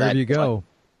wherever you go,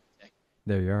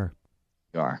 there you are.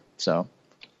 You are. So.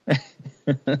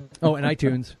 Oh, and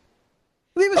iTunes.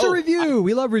 Leave us a review.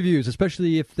 We love reviews,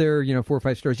 especially if they're 4 or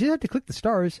 5 stars. You don't have to click the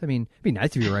stars. I mean, it'd be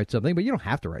nice if you write something, but you don't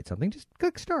have to write something. Just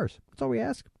click stars. That's all we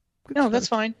ask. That's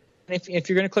fine. If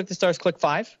you're going to click the stars, click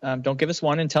 5. Don't give us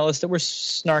 1 and tell us that we're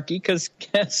snarky, because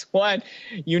guess what?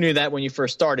 You knew that when you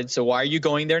first started. So why are you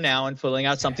going there now and filling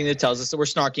out something that tells us that we're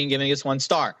snarky and giving us 1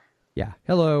 star? Yeah.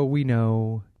 Hello, we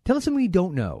know. Tell us something we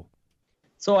don't know.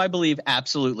 So I believe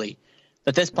absolutely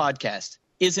that this podcast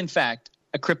is, in fact,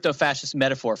 a crypto-fascist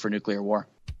metaphor for nuclear war.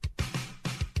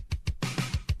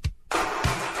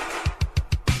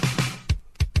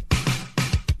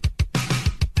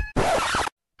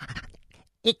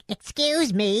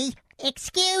 Excuse me.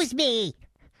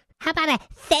 How about a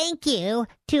thank you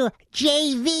to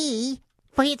JV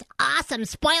for his awesome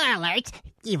spoiler alerts,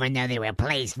 even though they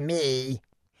replaced me,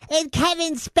 and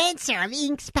Kevin Spencer of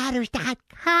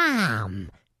InkSpatters.com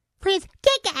for his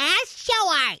kick-ass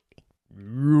show art.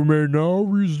 You may now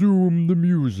resume the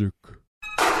music.